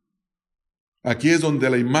 Aquí es donde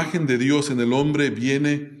la imagen de Dios en el hombre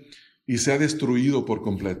viene y se ha destruido por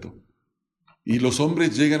completo. Y los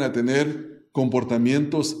hombres llegan a tener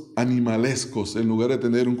comportamientos animalescos en lugar de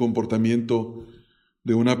tener un comportamiento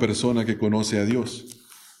de una persona que conoce a Dios.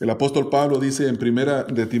 El apóstol Pablo dice en 1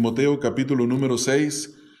 de Timoteo, capítulo número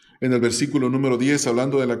 6, en el versículo número 10,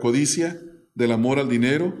 hablando de la codicia, del amor al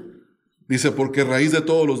dinero, dice, porque raíz de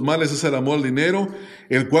todos los males es el amor al dinero,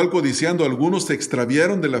 el cual codiciando algunos se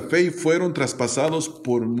extraviaron de la fe y fueron traspasados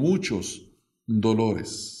por muchos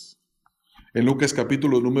dolores. En Lucas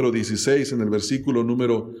capítulo número 16, en el versículo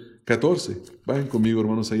número 14, vayan conmigo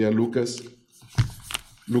hermanos allá, Lucas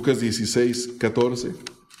 16, 14.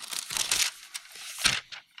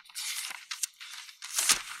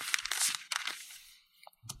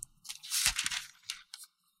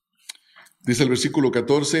 Dice el versículo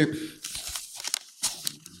 14,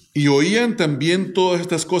 y oían también todas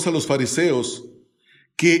estas cosas los fariseos,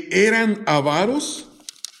 que eran avaros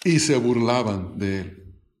y se burlaban de él.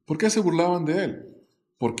 ¿Por qué se burlaban de él?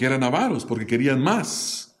 Porque eran avaros, porque querían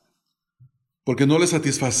más, porque no les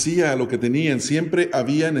satisfacía lo que tenían. Siempre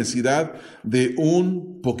había necesidad de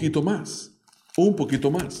un poquito más, un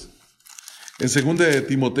poquito más. En 2 de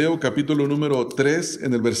Timoteo, capítulo número 3,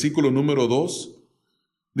 en el versículo número 2,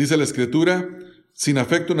 dice la Escritura, sin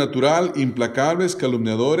afecto natural, implacables,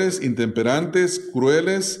 calumniadores, intemperantes,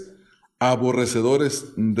 crueles, aborrecedores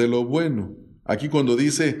de lo bueno. Aquí cuando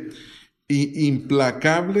dice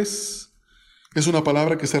implacables, es una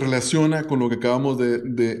palabra que se relaciona con lo que acabamos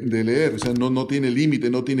de leer. O sea, no tiene límite,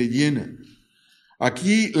 no tiene llena.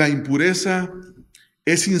 Aquí la impureza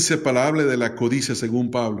es inseparable de la codicia,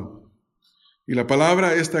 según Pablo. Y la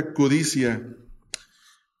palabra, esta codicia,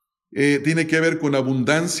 tiene que ver con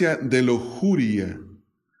abundancia de lujuria,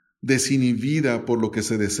 desinhibida por lo que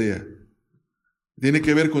se desea. Tiene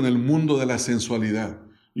que ver con el mundo de la sensualidad.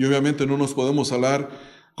 Y obviamente no nos podemos hablar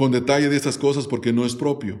con detalle de estas cosas porque no es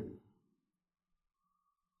propio.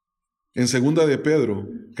 En 2 de Pedro,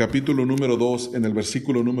 capítulo número 2, en el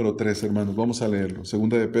versículo número 3, hermanos, vamos a leerlo. 2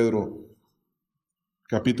 de Pedro,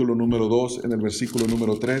 capítulo número 2, en el versículo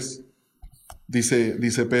número 3,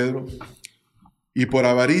 dice Pedro, y por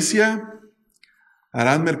avaricia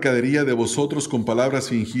harán mercadería de vosotros con palabras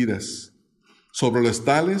fingidas. Sobre los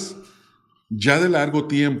tales, ya de largo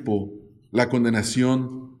tiempo, la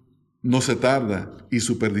condenación no se tarda y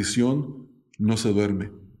su perdición no se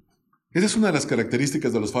duerme. Esa es una de las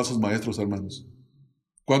características de los falsos maestros, hermanos.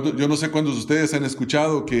 Yo no sé cuántos de ustedes han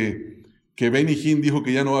escuchado que Benny Hinn dijo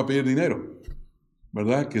que ya no va a pedir dinero,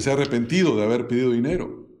 ¿verdad? Que se ha arrepentido de haber pedido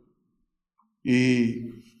dinero.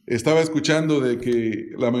 Y estaba escuchando de que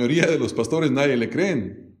la mayoría de los pastores nadie le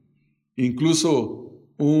creen. Incluso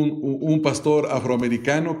un pastor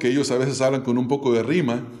afroamericano, que ellos a veces hablan con un poco de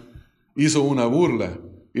rima, hizo una burla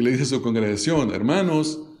y le dice a su congregación,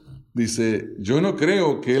 hermanos, dice, yo no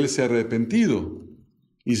creo que él se ha arrepentido.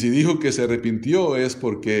 Y si dijo que se arrepintió es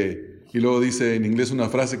porque, y luego dice en inglés una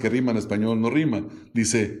frase que rima, en español no rima,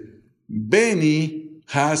 dice, Benny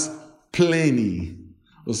has plenty.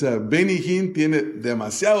 O sea, Benny Hinn tiene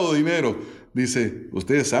demasiado dinero. Dice,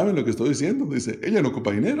 ustedes saben lo que estoy diciendo. Dice, ella no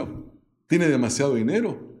ocupa dinero. Tiene demasiado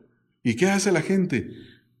dinero. ¿Y qué hace la gente?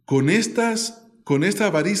 Con esta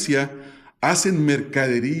avaricia hacen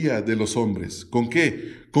mercadería de los hombres. ¿Con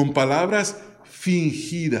qué? Con palabras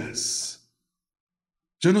fingidas.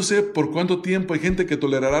 Yo no sé por cuánto tiempo hay gente que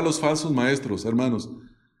tolerará a los falsos maestros, hermanos.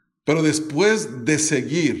 Pero después de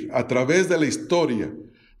seguir a través de la historia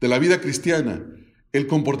de la vida cristiana el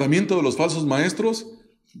comportamiento de los falsos maestros,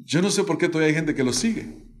 yo no sé por qué todavía hay gente que los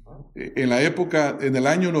sigue. En la época, en el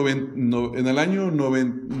año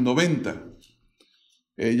 90,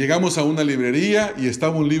 llegamos a una librería y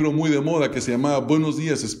estaba un libro muy de moda que se llamaba Buenos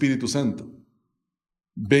días, Espíritu Santo.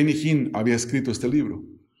 Benny Hinn había escrito este libro.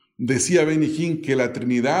 Decía Benny Hinn que la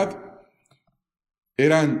Trinidad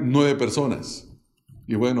eran 9 personas.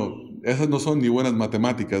 Y bueno, esas no son ni buenas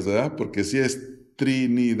matemáticas, ¿verdad? Porque si es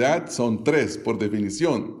Trinidad, son 3 por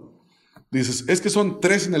definición. Dices, es que son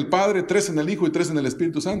 3 en el Padre, 3 en el Hijo y 3 en el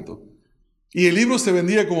Espíritu Santo. Y el libro se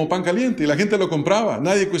vendía como pan caliente y la gente lo compraba.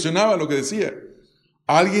 Nadie cuestionaba lo que decía.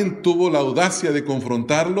 Alguien tuvo la audacia de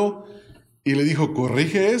confrontarlo y le dijo,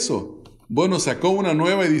 corrige eso. Bueno, sacó una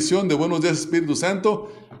nueva edición de Buenos días, Espíritu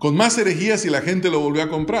Santo con más herejías y la gente lo volvió a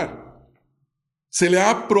comprar. Se le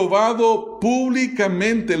ha probado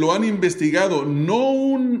públicamente, lo han investigado, no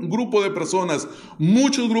un grupo de personas,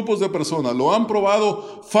 muchos grupos de personas, lo han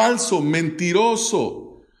probado falso,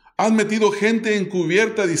 mentiroso. Han metido gente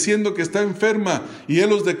encubierta diciendo que está enferma y Él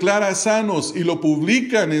los declara sanos y lo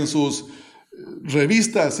publican en sus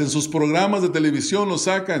revistas, en sus programas de televisión, lo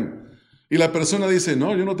sacan. Y la persona dice,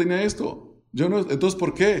 no, yo no tenía esto. Entonces,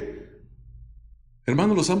 ¿por qué?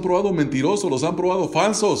 Hermanos, los han probado mentirosos, los han probado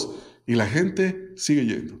falsos. Y la gente sigue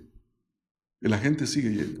yendo. Y la gente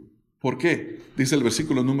sigue yendo. ¿Por qué? Dice el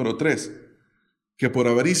versículo número 3, que por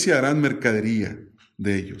avaricia harán mercadería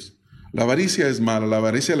de ellos. La avaricia es mala, la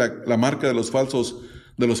avaricia es la marca de los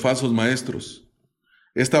falsos maestros.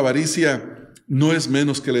 Esta avaricia no es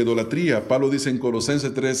menos que la idolatría. Pablo dice en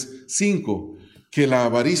Colosenses 3:5 que la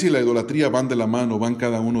avaricia y la idolatría van de la mano, van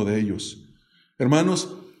cada uno de ellos.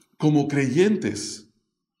 Hermanos, como creyentes,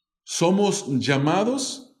 somos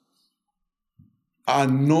llamados a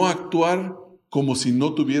no actuar como si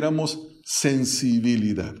no tuviéramos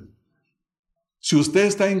sensibilidad. Si usted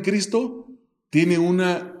está en Cristo, tiene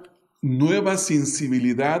una nueva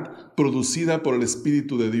sensibilidad producida por el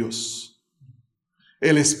Espíritu de Dios.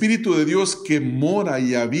 El Espíritu de Dios que mora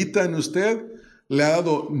y habita en usted le ha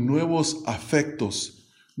dado nuevos afectos,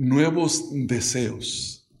 nuevos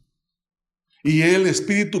deseos. Y el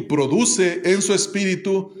Espíritu produce en su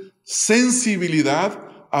espíritu sensibilidad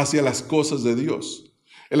hacia las cosas de Dios.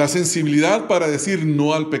 La sensibilidad para decir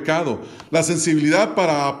no al pecado, la sensibilidad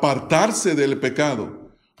para apartarse del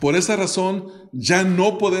pecado. Por esa razón, ya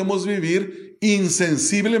no podemos vivir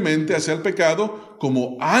insensiblemente hacia el pecado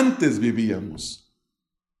como antes vivíamos.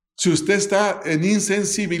 Si usted está en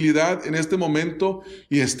insensibilidad en este momento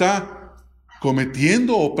y está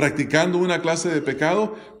cometiendo o practicando una clase de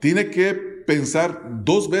pecado, tiene que pensar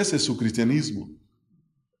 2 veces su cristianismo.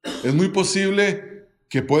 Es muy posible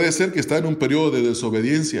que puede ser que está en un periodo de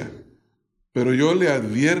desobediencia, pero yo le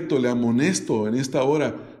advierto, le amonesto en esta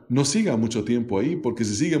hora, no siga mucho tiempo ahí, porque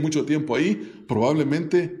si sigue mucho tiempo ahí,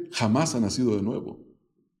 probablemente jamás ha nacido de nuevo.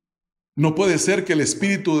 No puede ser que el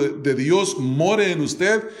Espíritu de Dios more en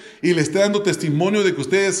usted y le esté dando testimonio de que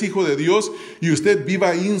usted es hijo de Dios y usted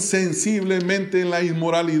viva insensiblemente en la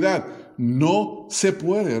inmoralidad. No se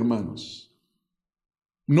puede, hermanos.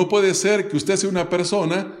 No puede ser que usted sea una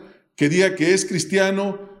persona que diga que es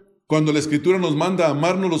cristiano cuando la Escritura nos manda a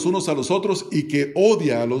amarnos los unos a los otros y que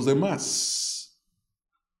odia a los demás.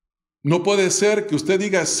 No puede ser que usted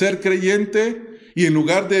diga ser creyente y en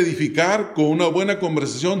lugar de edificar con una buena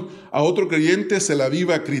conversación a otro creyente se la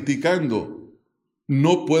viva criticando.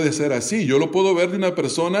 No puede ser así. Yo lo puedo ver de una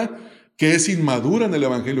persona que es inmadura en el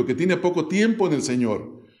Evangelio, que tiene poco tiempo en el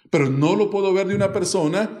Señor, pero no lo puedo ver de una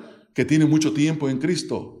persona que tiene mucho tiempo en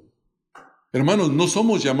Cristo. Hermanos, no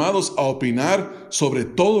somos llamados a opinar sobre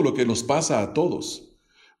todo lo que nos pasa a todos.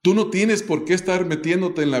 Tú no tienes por qué estar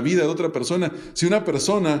metiéndote en la vida de otra persona. Si una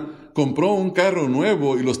persona compró un carro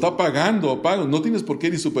nuevo y lo está pagando, no tienes por qué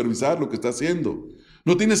ni supervisar lo que está haciendo.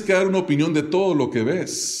 No tienes que dar una opinión de todo lo que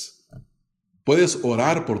ves. Puedes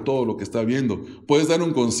orar por todo lo que está viendo. Puedes dar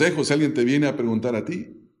un consejo si alguien te viene a preguntar a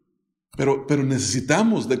ti. Pero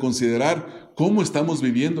necesitamos de considerar cómo estamos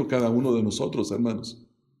viviendo cada uno de nosotros, hermanos.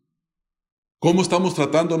 ¿Cómo estamos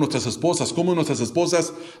tratando a nuestras esposas? ¿Cómo nuestras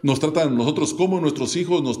esposas nos tratan a nosotros? ¿Cómo nuestros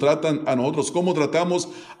hijos nos tratan a nosotros? ¿Cómo tratamos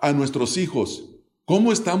a nuestros hijos?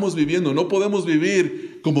 ¿Cómo estamos viviendo? No podemos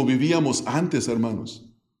vivir como vivíamos antes,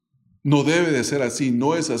 hermanos. No debe de ser así,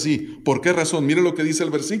 no es así. ¿Por qué razón? Mire lo que dice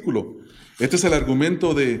el versículo. Este es el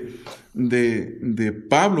argumento de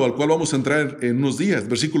Pablo, al cual vamos a entrar en unos días.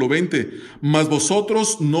 Versículo 20. Mas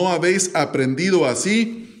vosotros no habéis aprendido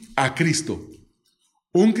así a Cristo.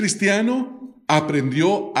 Un cristiano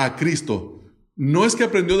aprendió a Cristo. No es que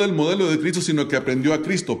aprendió del modelo de Cristo, sino que aprendió a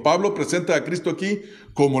Cristo. Pablo presenta a Cristo aquí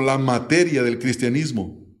como la materia del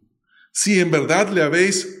cristianismo. Si en verdad le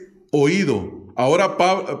habéis oído, ahora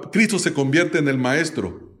Cristo se convierte en el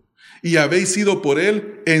maestro. Y habéis sido por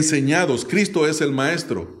él enseñados. Cristo es el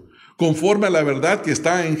maestro. Conforme a la verdad que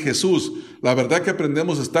está en Jesús. La verdad que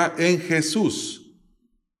aprendemos está en Jesús.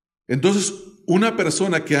 Entonces, una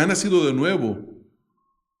persona que ha nacido de nuevo,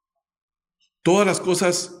 todas las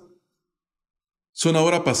cosas son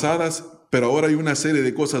ahora pasadas, pero ahora hay una serie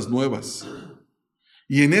de cosas nuevas.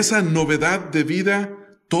 Y en esa novedad de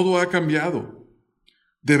vida, todo ha cambiado.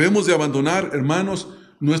 Debemos de abandonar, hermanos,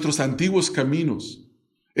 nuestros antiguos caminos.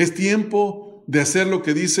 Es tiempo de hacer lo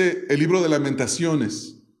que dice el libro de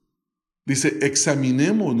Lamentaciones. Dice,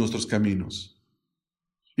 examinemos nuestros caminos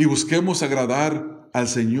y busquemos agradar al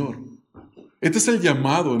Señor. Este es el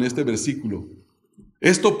llamado en este versículo.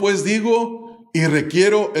 Esto pues digo y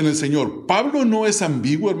requiero en el Señor. Pablo no es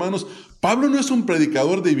ambiguo, hermanos. Pablo no es un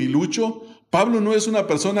predicador debilucho. Pablo no es una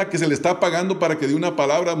persona que se le está pagando para que dé una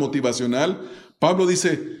palabra motivacional. Pablo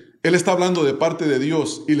dice, él está hablando de parte de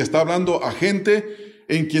Dios y le está hablando a gente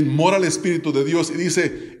en quien mora el Espíritu de Dios. Y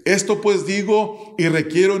dice, esto pues digo y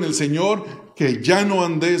requiero en el Señor que ya no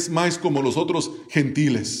andéis más como los otros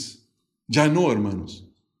gentiles. Ya no, hermanos,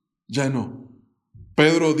 ya no.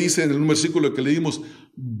 Pedro dice en un versículo que leímos,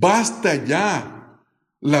 basta ya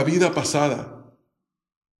la vida pasada.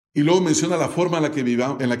 Y luego menciona la forma en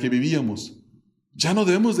la que vivíamos. Ya no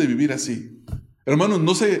debemos de vivir así. Hermanos,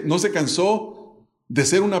 ¿no se cansó de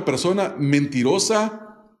ser una persona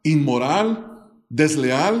mentirosa, inmoral,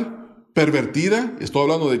 desleal, pervertida? Estoy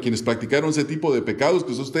hablando de quienes practicaron ese tipo de pecados,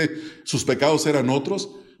 que sus pecados eran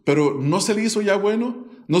otros, pero ¿no se le hizo ya bueno?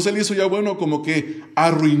 ¿No se le hizo ya bueno como que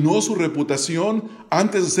arruinó su reputación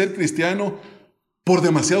antes de ser cristiano por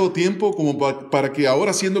demasiado tiempo, como para que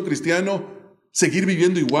ahora siendo cristiano seguir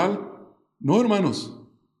viviendo igual? No, hermanos.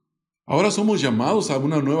 Ahora somos llamados a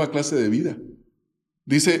una nueva clase de vida.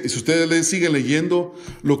 Dice, si ustedes siguen leyendo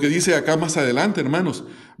lo que dice acá más adelante, hermanos,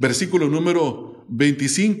 versículo número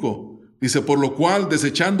 25, dice, por lo cual,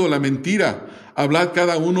 desechando la mentira, hablad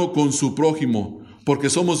cada uno con su prójimo, porque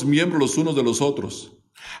somos miembros los unos de los otros.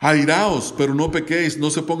 Airaos, pero no pequéis, no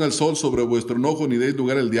se ponga el sol sobre vuestro enojo, ni deis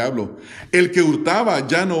lugar al diablo. El que hurtaba,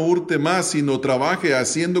 ya no hurte más, sino trabaje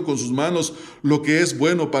haciendo con sus manos lo que es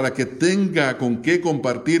bueno, para que tenga con qué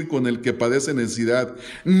compartir con el que padece necesidad.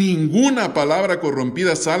 Ninguna palabra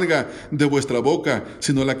corrompida salga de vuestra boca,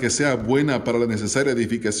 sino la que sea buena para la necesaria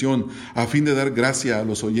edificación, a fin de dar gracia a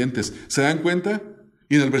los oyentes. ¿Se dan cuenta?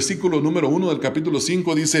 Y en el versículo número 1 del capítulo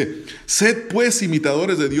 5 dice, sed pues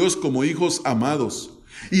imitadores de Dios como hijos amados,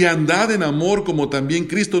 y andad en amor como también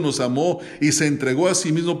Cristo nos amó y se entregó a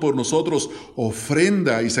sí mismo por nosotros,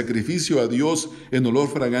 ofrenda y sacrificio a Dios en olor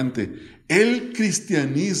fragante. El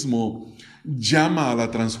cristianismo llama a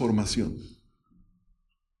la transformación.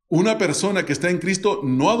 Una persona que está en Cristo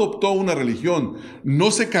no adoptó una religión,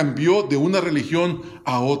 no se cambió de una religión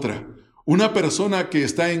a otra. Una persona que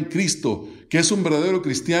está en Cristo, que es un verdadero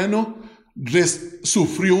cristiano,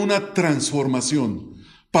 sufrió una transformación.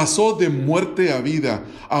 Pasó de muerte a vida.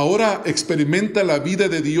 Ahora experimenta la vida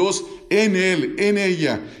de Dios en él, en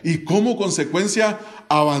ella. Y como consecuencia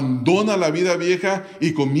abandona la vida vieja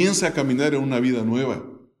y comienza a caminar en una vida nueva.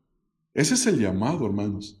 Ese es el llamado,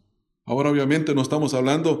 hermanos. Ahora obviamente no estamos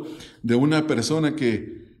hablando de una persona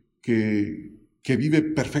que vive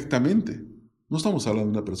perfectamente. No estamos hablando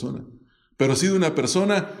de una persona. Pero sí de una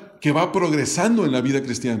persona que va progresando en la vida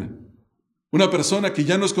cristiana. Una persona que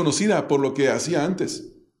ya no es conocida por lo que hacía antes.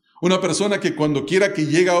 Una persona que cuando quiera que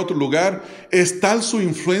llegue a otro lugar, es tal su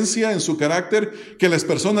influencia en su carácter que las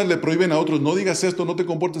personas le prohíben a otros, no digas esto, no te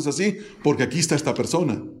comportes así, porque aquí está esta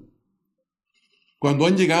persona. Cuando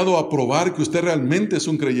han llegado a probar que usted realmente es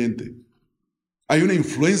un creyente, hay una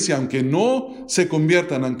influencia, aunque no se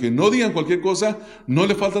conviertan, aunque no digan cualquier cosa, no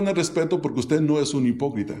le faltan el respeto porque usted no es un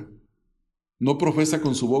hipócrita. No profesa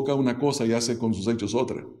con su boca una cosa y hace con sus hechos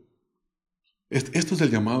otra. Esto es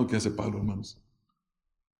el llamado que hace Pablo, hermanos.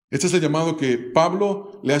 Este es el llamado que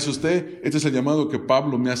Pablo le hace a usted. Este es el llamado que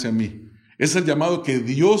Pablo me hace a mí. Es el llamado que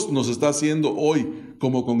Dios nos está haciendo hoy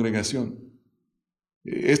como congregación.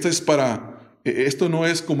 Esto no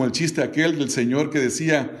es como el chiste aquel del Señor que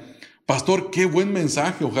decía, pastor, qué buen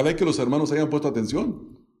mensaje, ojalá que los hermanos hayan puesto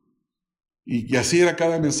atención. Y así era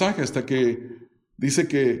cada mensaje, hasta que dice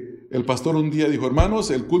que el pastor un día dijo,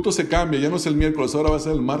 hermanos, el culto se cambia, ya no es el miércoles, ahora va a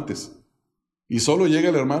ser el martes. Y solo llega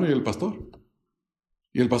el hermano y el pastor.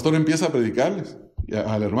 Y el pastor empieza a predicarles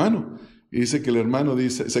al hermano. Y dice que el hermano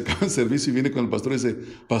se acaba el servicio y viene con el pastor y dice,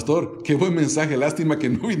 pastor, qué buen mensaje, lástima que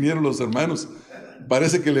no vinieron los hermanos.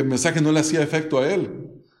 Parece que el mensaje no le hacía efecto a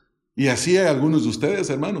él. Y así hay algunos de ustedes,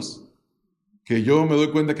 hermanos, que yo me doy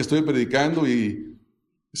cuenta que estoy predicando y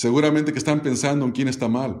seguramente que están pensando en quién está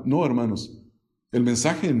mal. No, hermanos, el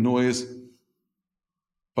mensaje no es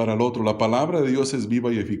para el otro. La palabra de Dios es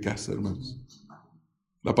viva y eficaz, hermanos.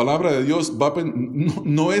 La palabra de Dios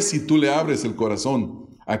no es si tú le abres el corazón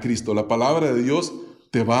a Cristo. La palabra de Dios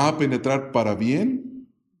te va a penetrar para bien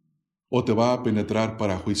o te va a penetrar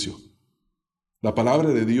para juicio. La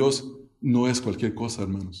palabra de Dios no es cualquier cosa,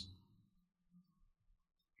 hermanos.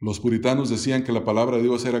 Los puritanos decían que la palabra de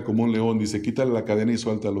Dios era como un león. Dice, quítale la cadena y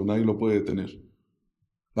suéltalo, nadie lo puede detener.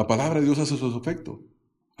 La palabra de Dios hace su efecto.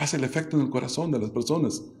 Hace el efecto en el corazón de las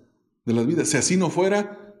personas, de las vidas. Si así no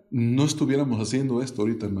fuera, no estuviéramos haciendo esto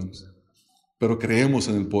ahorita, hermanos. Pero creemos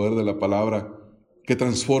en el poder de la palabra que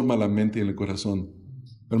transforma la mente y el corazón.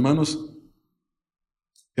 Hermanos,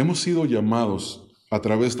 hemos sido llamados a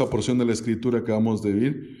través de esta porción de la Escritura que vamos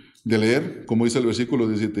de leer, como dice el versículo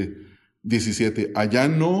 17, ya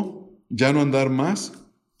no andar más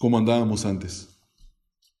como andábamos antes.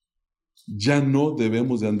 Ya no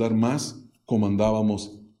debemos de andar más como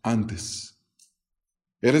andábamos antes.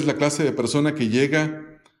 Eres la clase de persona que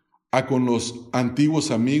llega a con los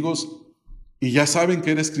antiguos amigos y ya saben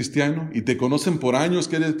que eres cristiano y te conocen por años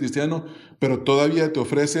que eres cristiano, pero todavía te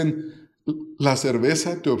ofrecen la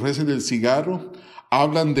cerveza, te ofrecen el cigarro,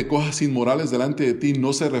 hablan de cosas inmorales delante de ti,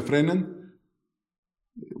 no se refrenan.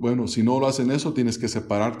 Bueno, si no lo hacen eso, tienes que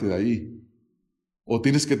separarte de ahí. O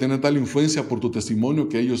tienes que tener tal influencia por tu testimonio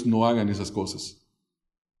que ellos no hagan esas cosas.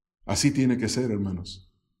 Así tiene que ser,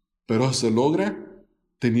 hermanos. Pero se logra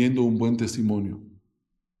teniendo un buen testimonio,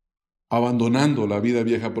 abandonando la vida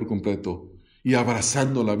vieja por completo y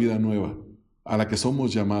abrazando la vida nueva a la que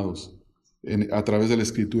somos llamados a través de la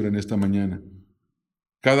Escritura en esta mañana.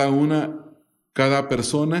 Cada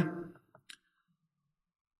persona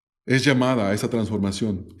es llamada a esa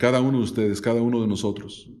transformación. Cada uno de ustedes, cada uno de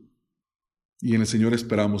nosotros. Y en el Señor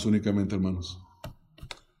esperamos únicamente, hermanos.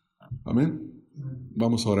 Amén.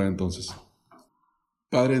 Vamos a orar entonces.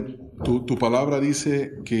 Padre, tu palabra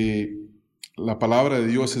dice que la palabra de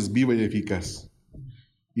Dios es viva y eficaz.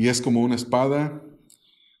 Y es como una espada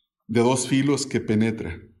de 2 filos que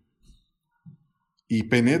penetra. Y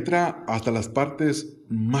penetra hasta las partes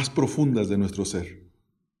más profundas de nuestro ser.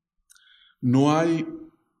 No hay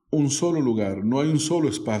un solo lugar, no hay un solo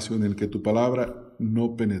espacio en el que tu palabra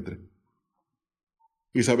no penetre.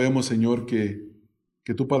 Y sabemos, Señor, que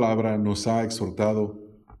tu palabra nos ha exhortado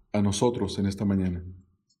a nosotros en esta mañana.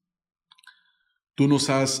 Tú nos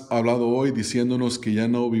has hablado hoy diciéndonos que ya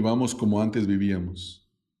no vivamos como antes vivíamos,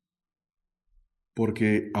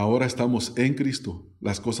 porque ahora estamos en Cristo.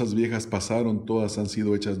 Las cosas viejas pasaron, todas han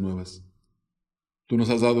sido hechas nuevas. Tú nos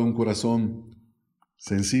has dado un corazón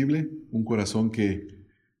sensible, un corazón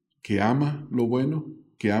que ama lo bueno,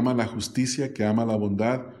 que ama la justicia, que ama la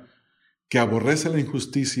bondad, que aborrece la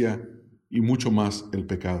injusticia y mucho más el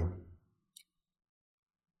pecado.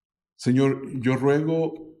 Señor, yo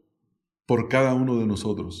ruego por cada uno de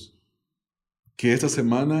nosotros que esta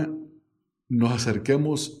semana nos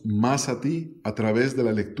acerquemos más a ti a través de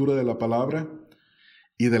la lectura de la palabra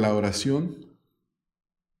y de la oración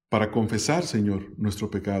para confesar, Señor, nuestro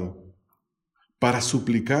pecado, para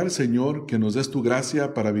suplicar, Señor, que nos des tu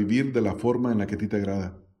gracia para vivir de la forma en la que a ti te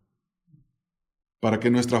agrada, para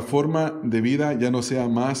que nuestra forma de vida ya no sea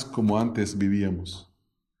más como antes vivíamos,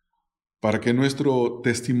 para que nuestro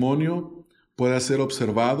testimonio pueda ser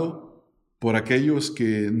observado por aquellos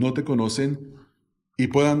que no te conocen y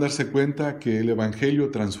puedan darse cuenta que el Evangelio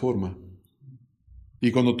transforma.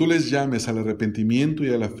 Y cuando tú les llames al arrepentimiento y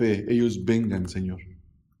a la fe, ellos vengan, Señor,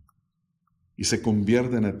 y se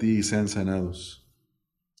conviertan a ti y sean sanados.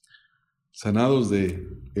 Sanados de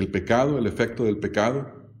el pecado, el efecto del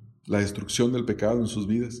pecado, la destrucción del pecado en sus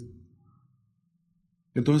vidas.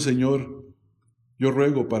 Entonces, Señor, yo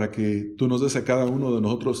ruego para que tú nos des a cada uno de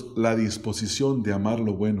nosotros la disposición de amar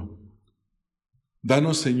lo bueno.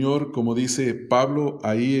 Danos, Señor, como dice Pablo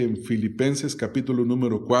ahí en Filipenses capítulo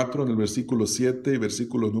número 4, en el versículo 7 y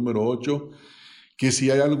versículo número 8, que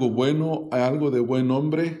si hay algo bueno, hay algo de buen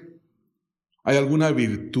nombre, hay alguna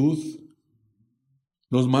virtud,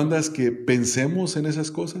 nos mandas que pensemos en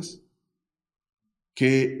esas cosas,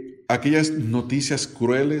 que aquellas noticias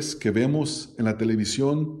crueles que vemos en la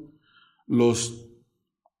televisión, los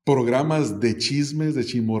programas de chismes, de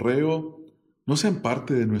chismorreo, no sean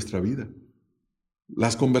parte de nuestra vida.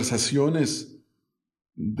 Las conversaciones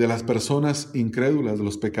de las personas incrédulas, de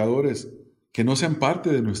los pecadores, que no sean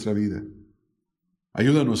parte de nuestra vida.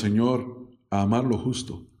 Ayúdanos, Señor, a amar lo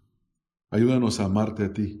justo. Ayúdanos a amarte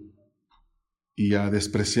a ti y a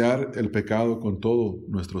despreciar el pecado con todo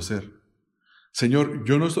nuestro ser. Señor,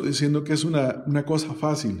 yo no estoy diciendo que es una cosa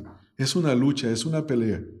fácil, es una lucha, es una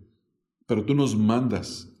pelea, pero tú nos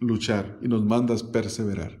mandas luchar y nos mandas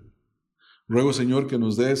perseverar. Ruego, Señor, que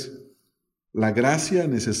nos des la gracia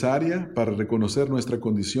necesaria para reconocer nuestra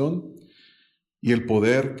condición y el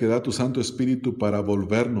poder que da tu Santo Espíritu para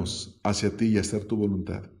volvernos hacia ti y hacer tu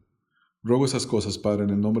voluntad. Ruego esas cosas, Padre, en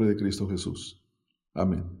el nombre de Cristo Jesús.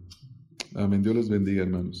 Amén. Amén. Dios les bendiga,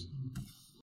 hermanos.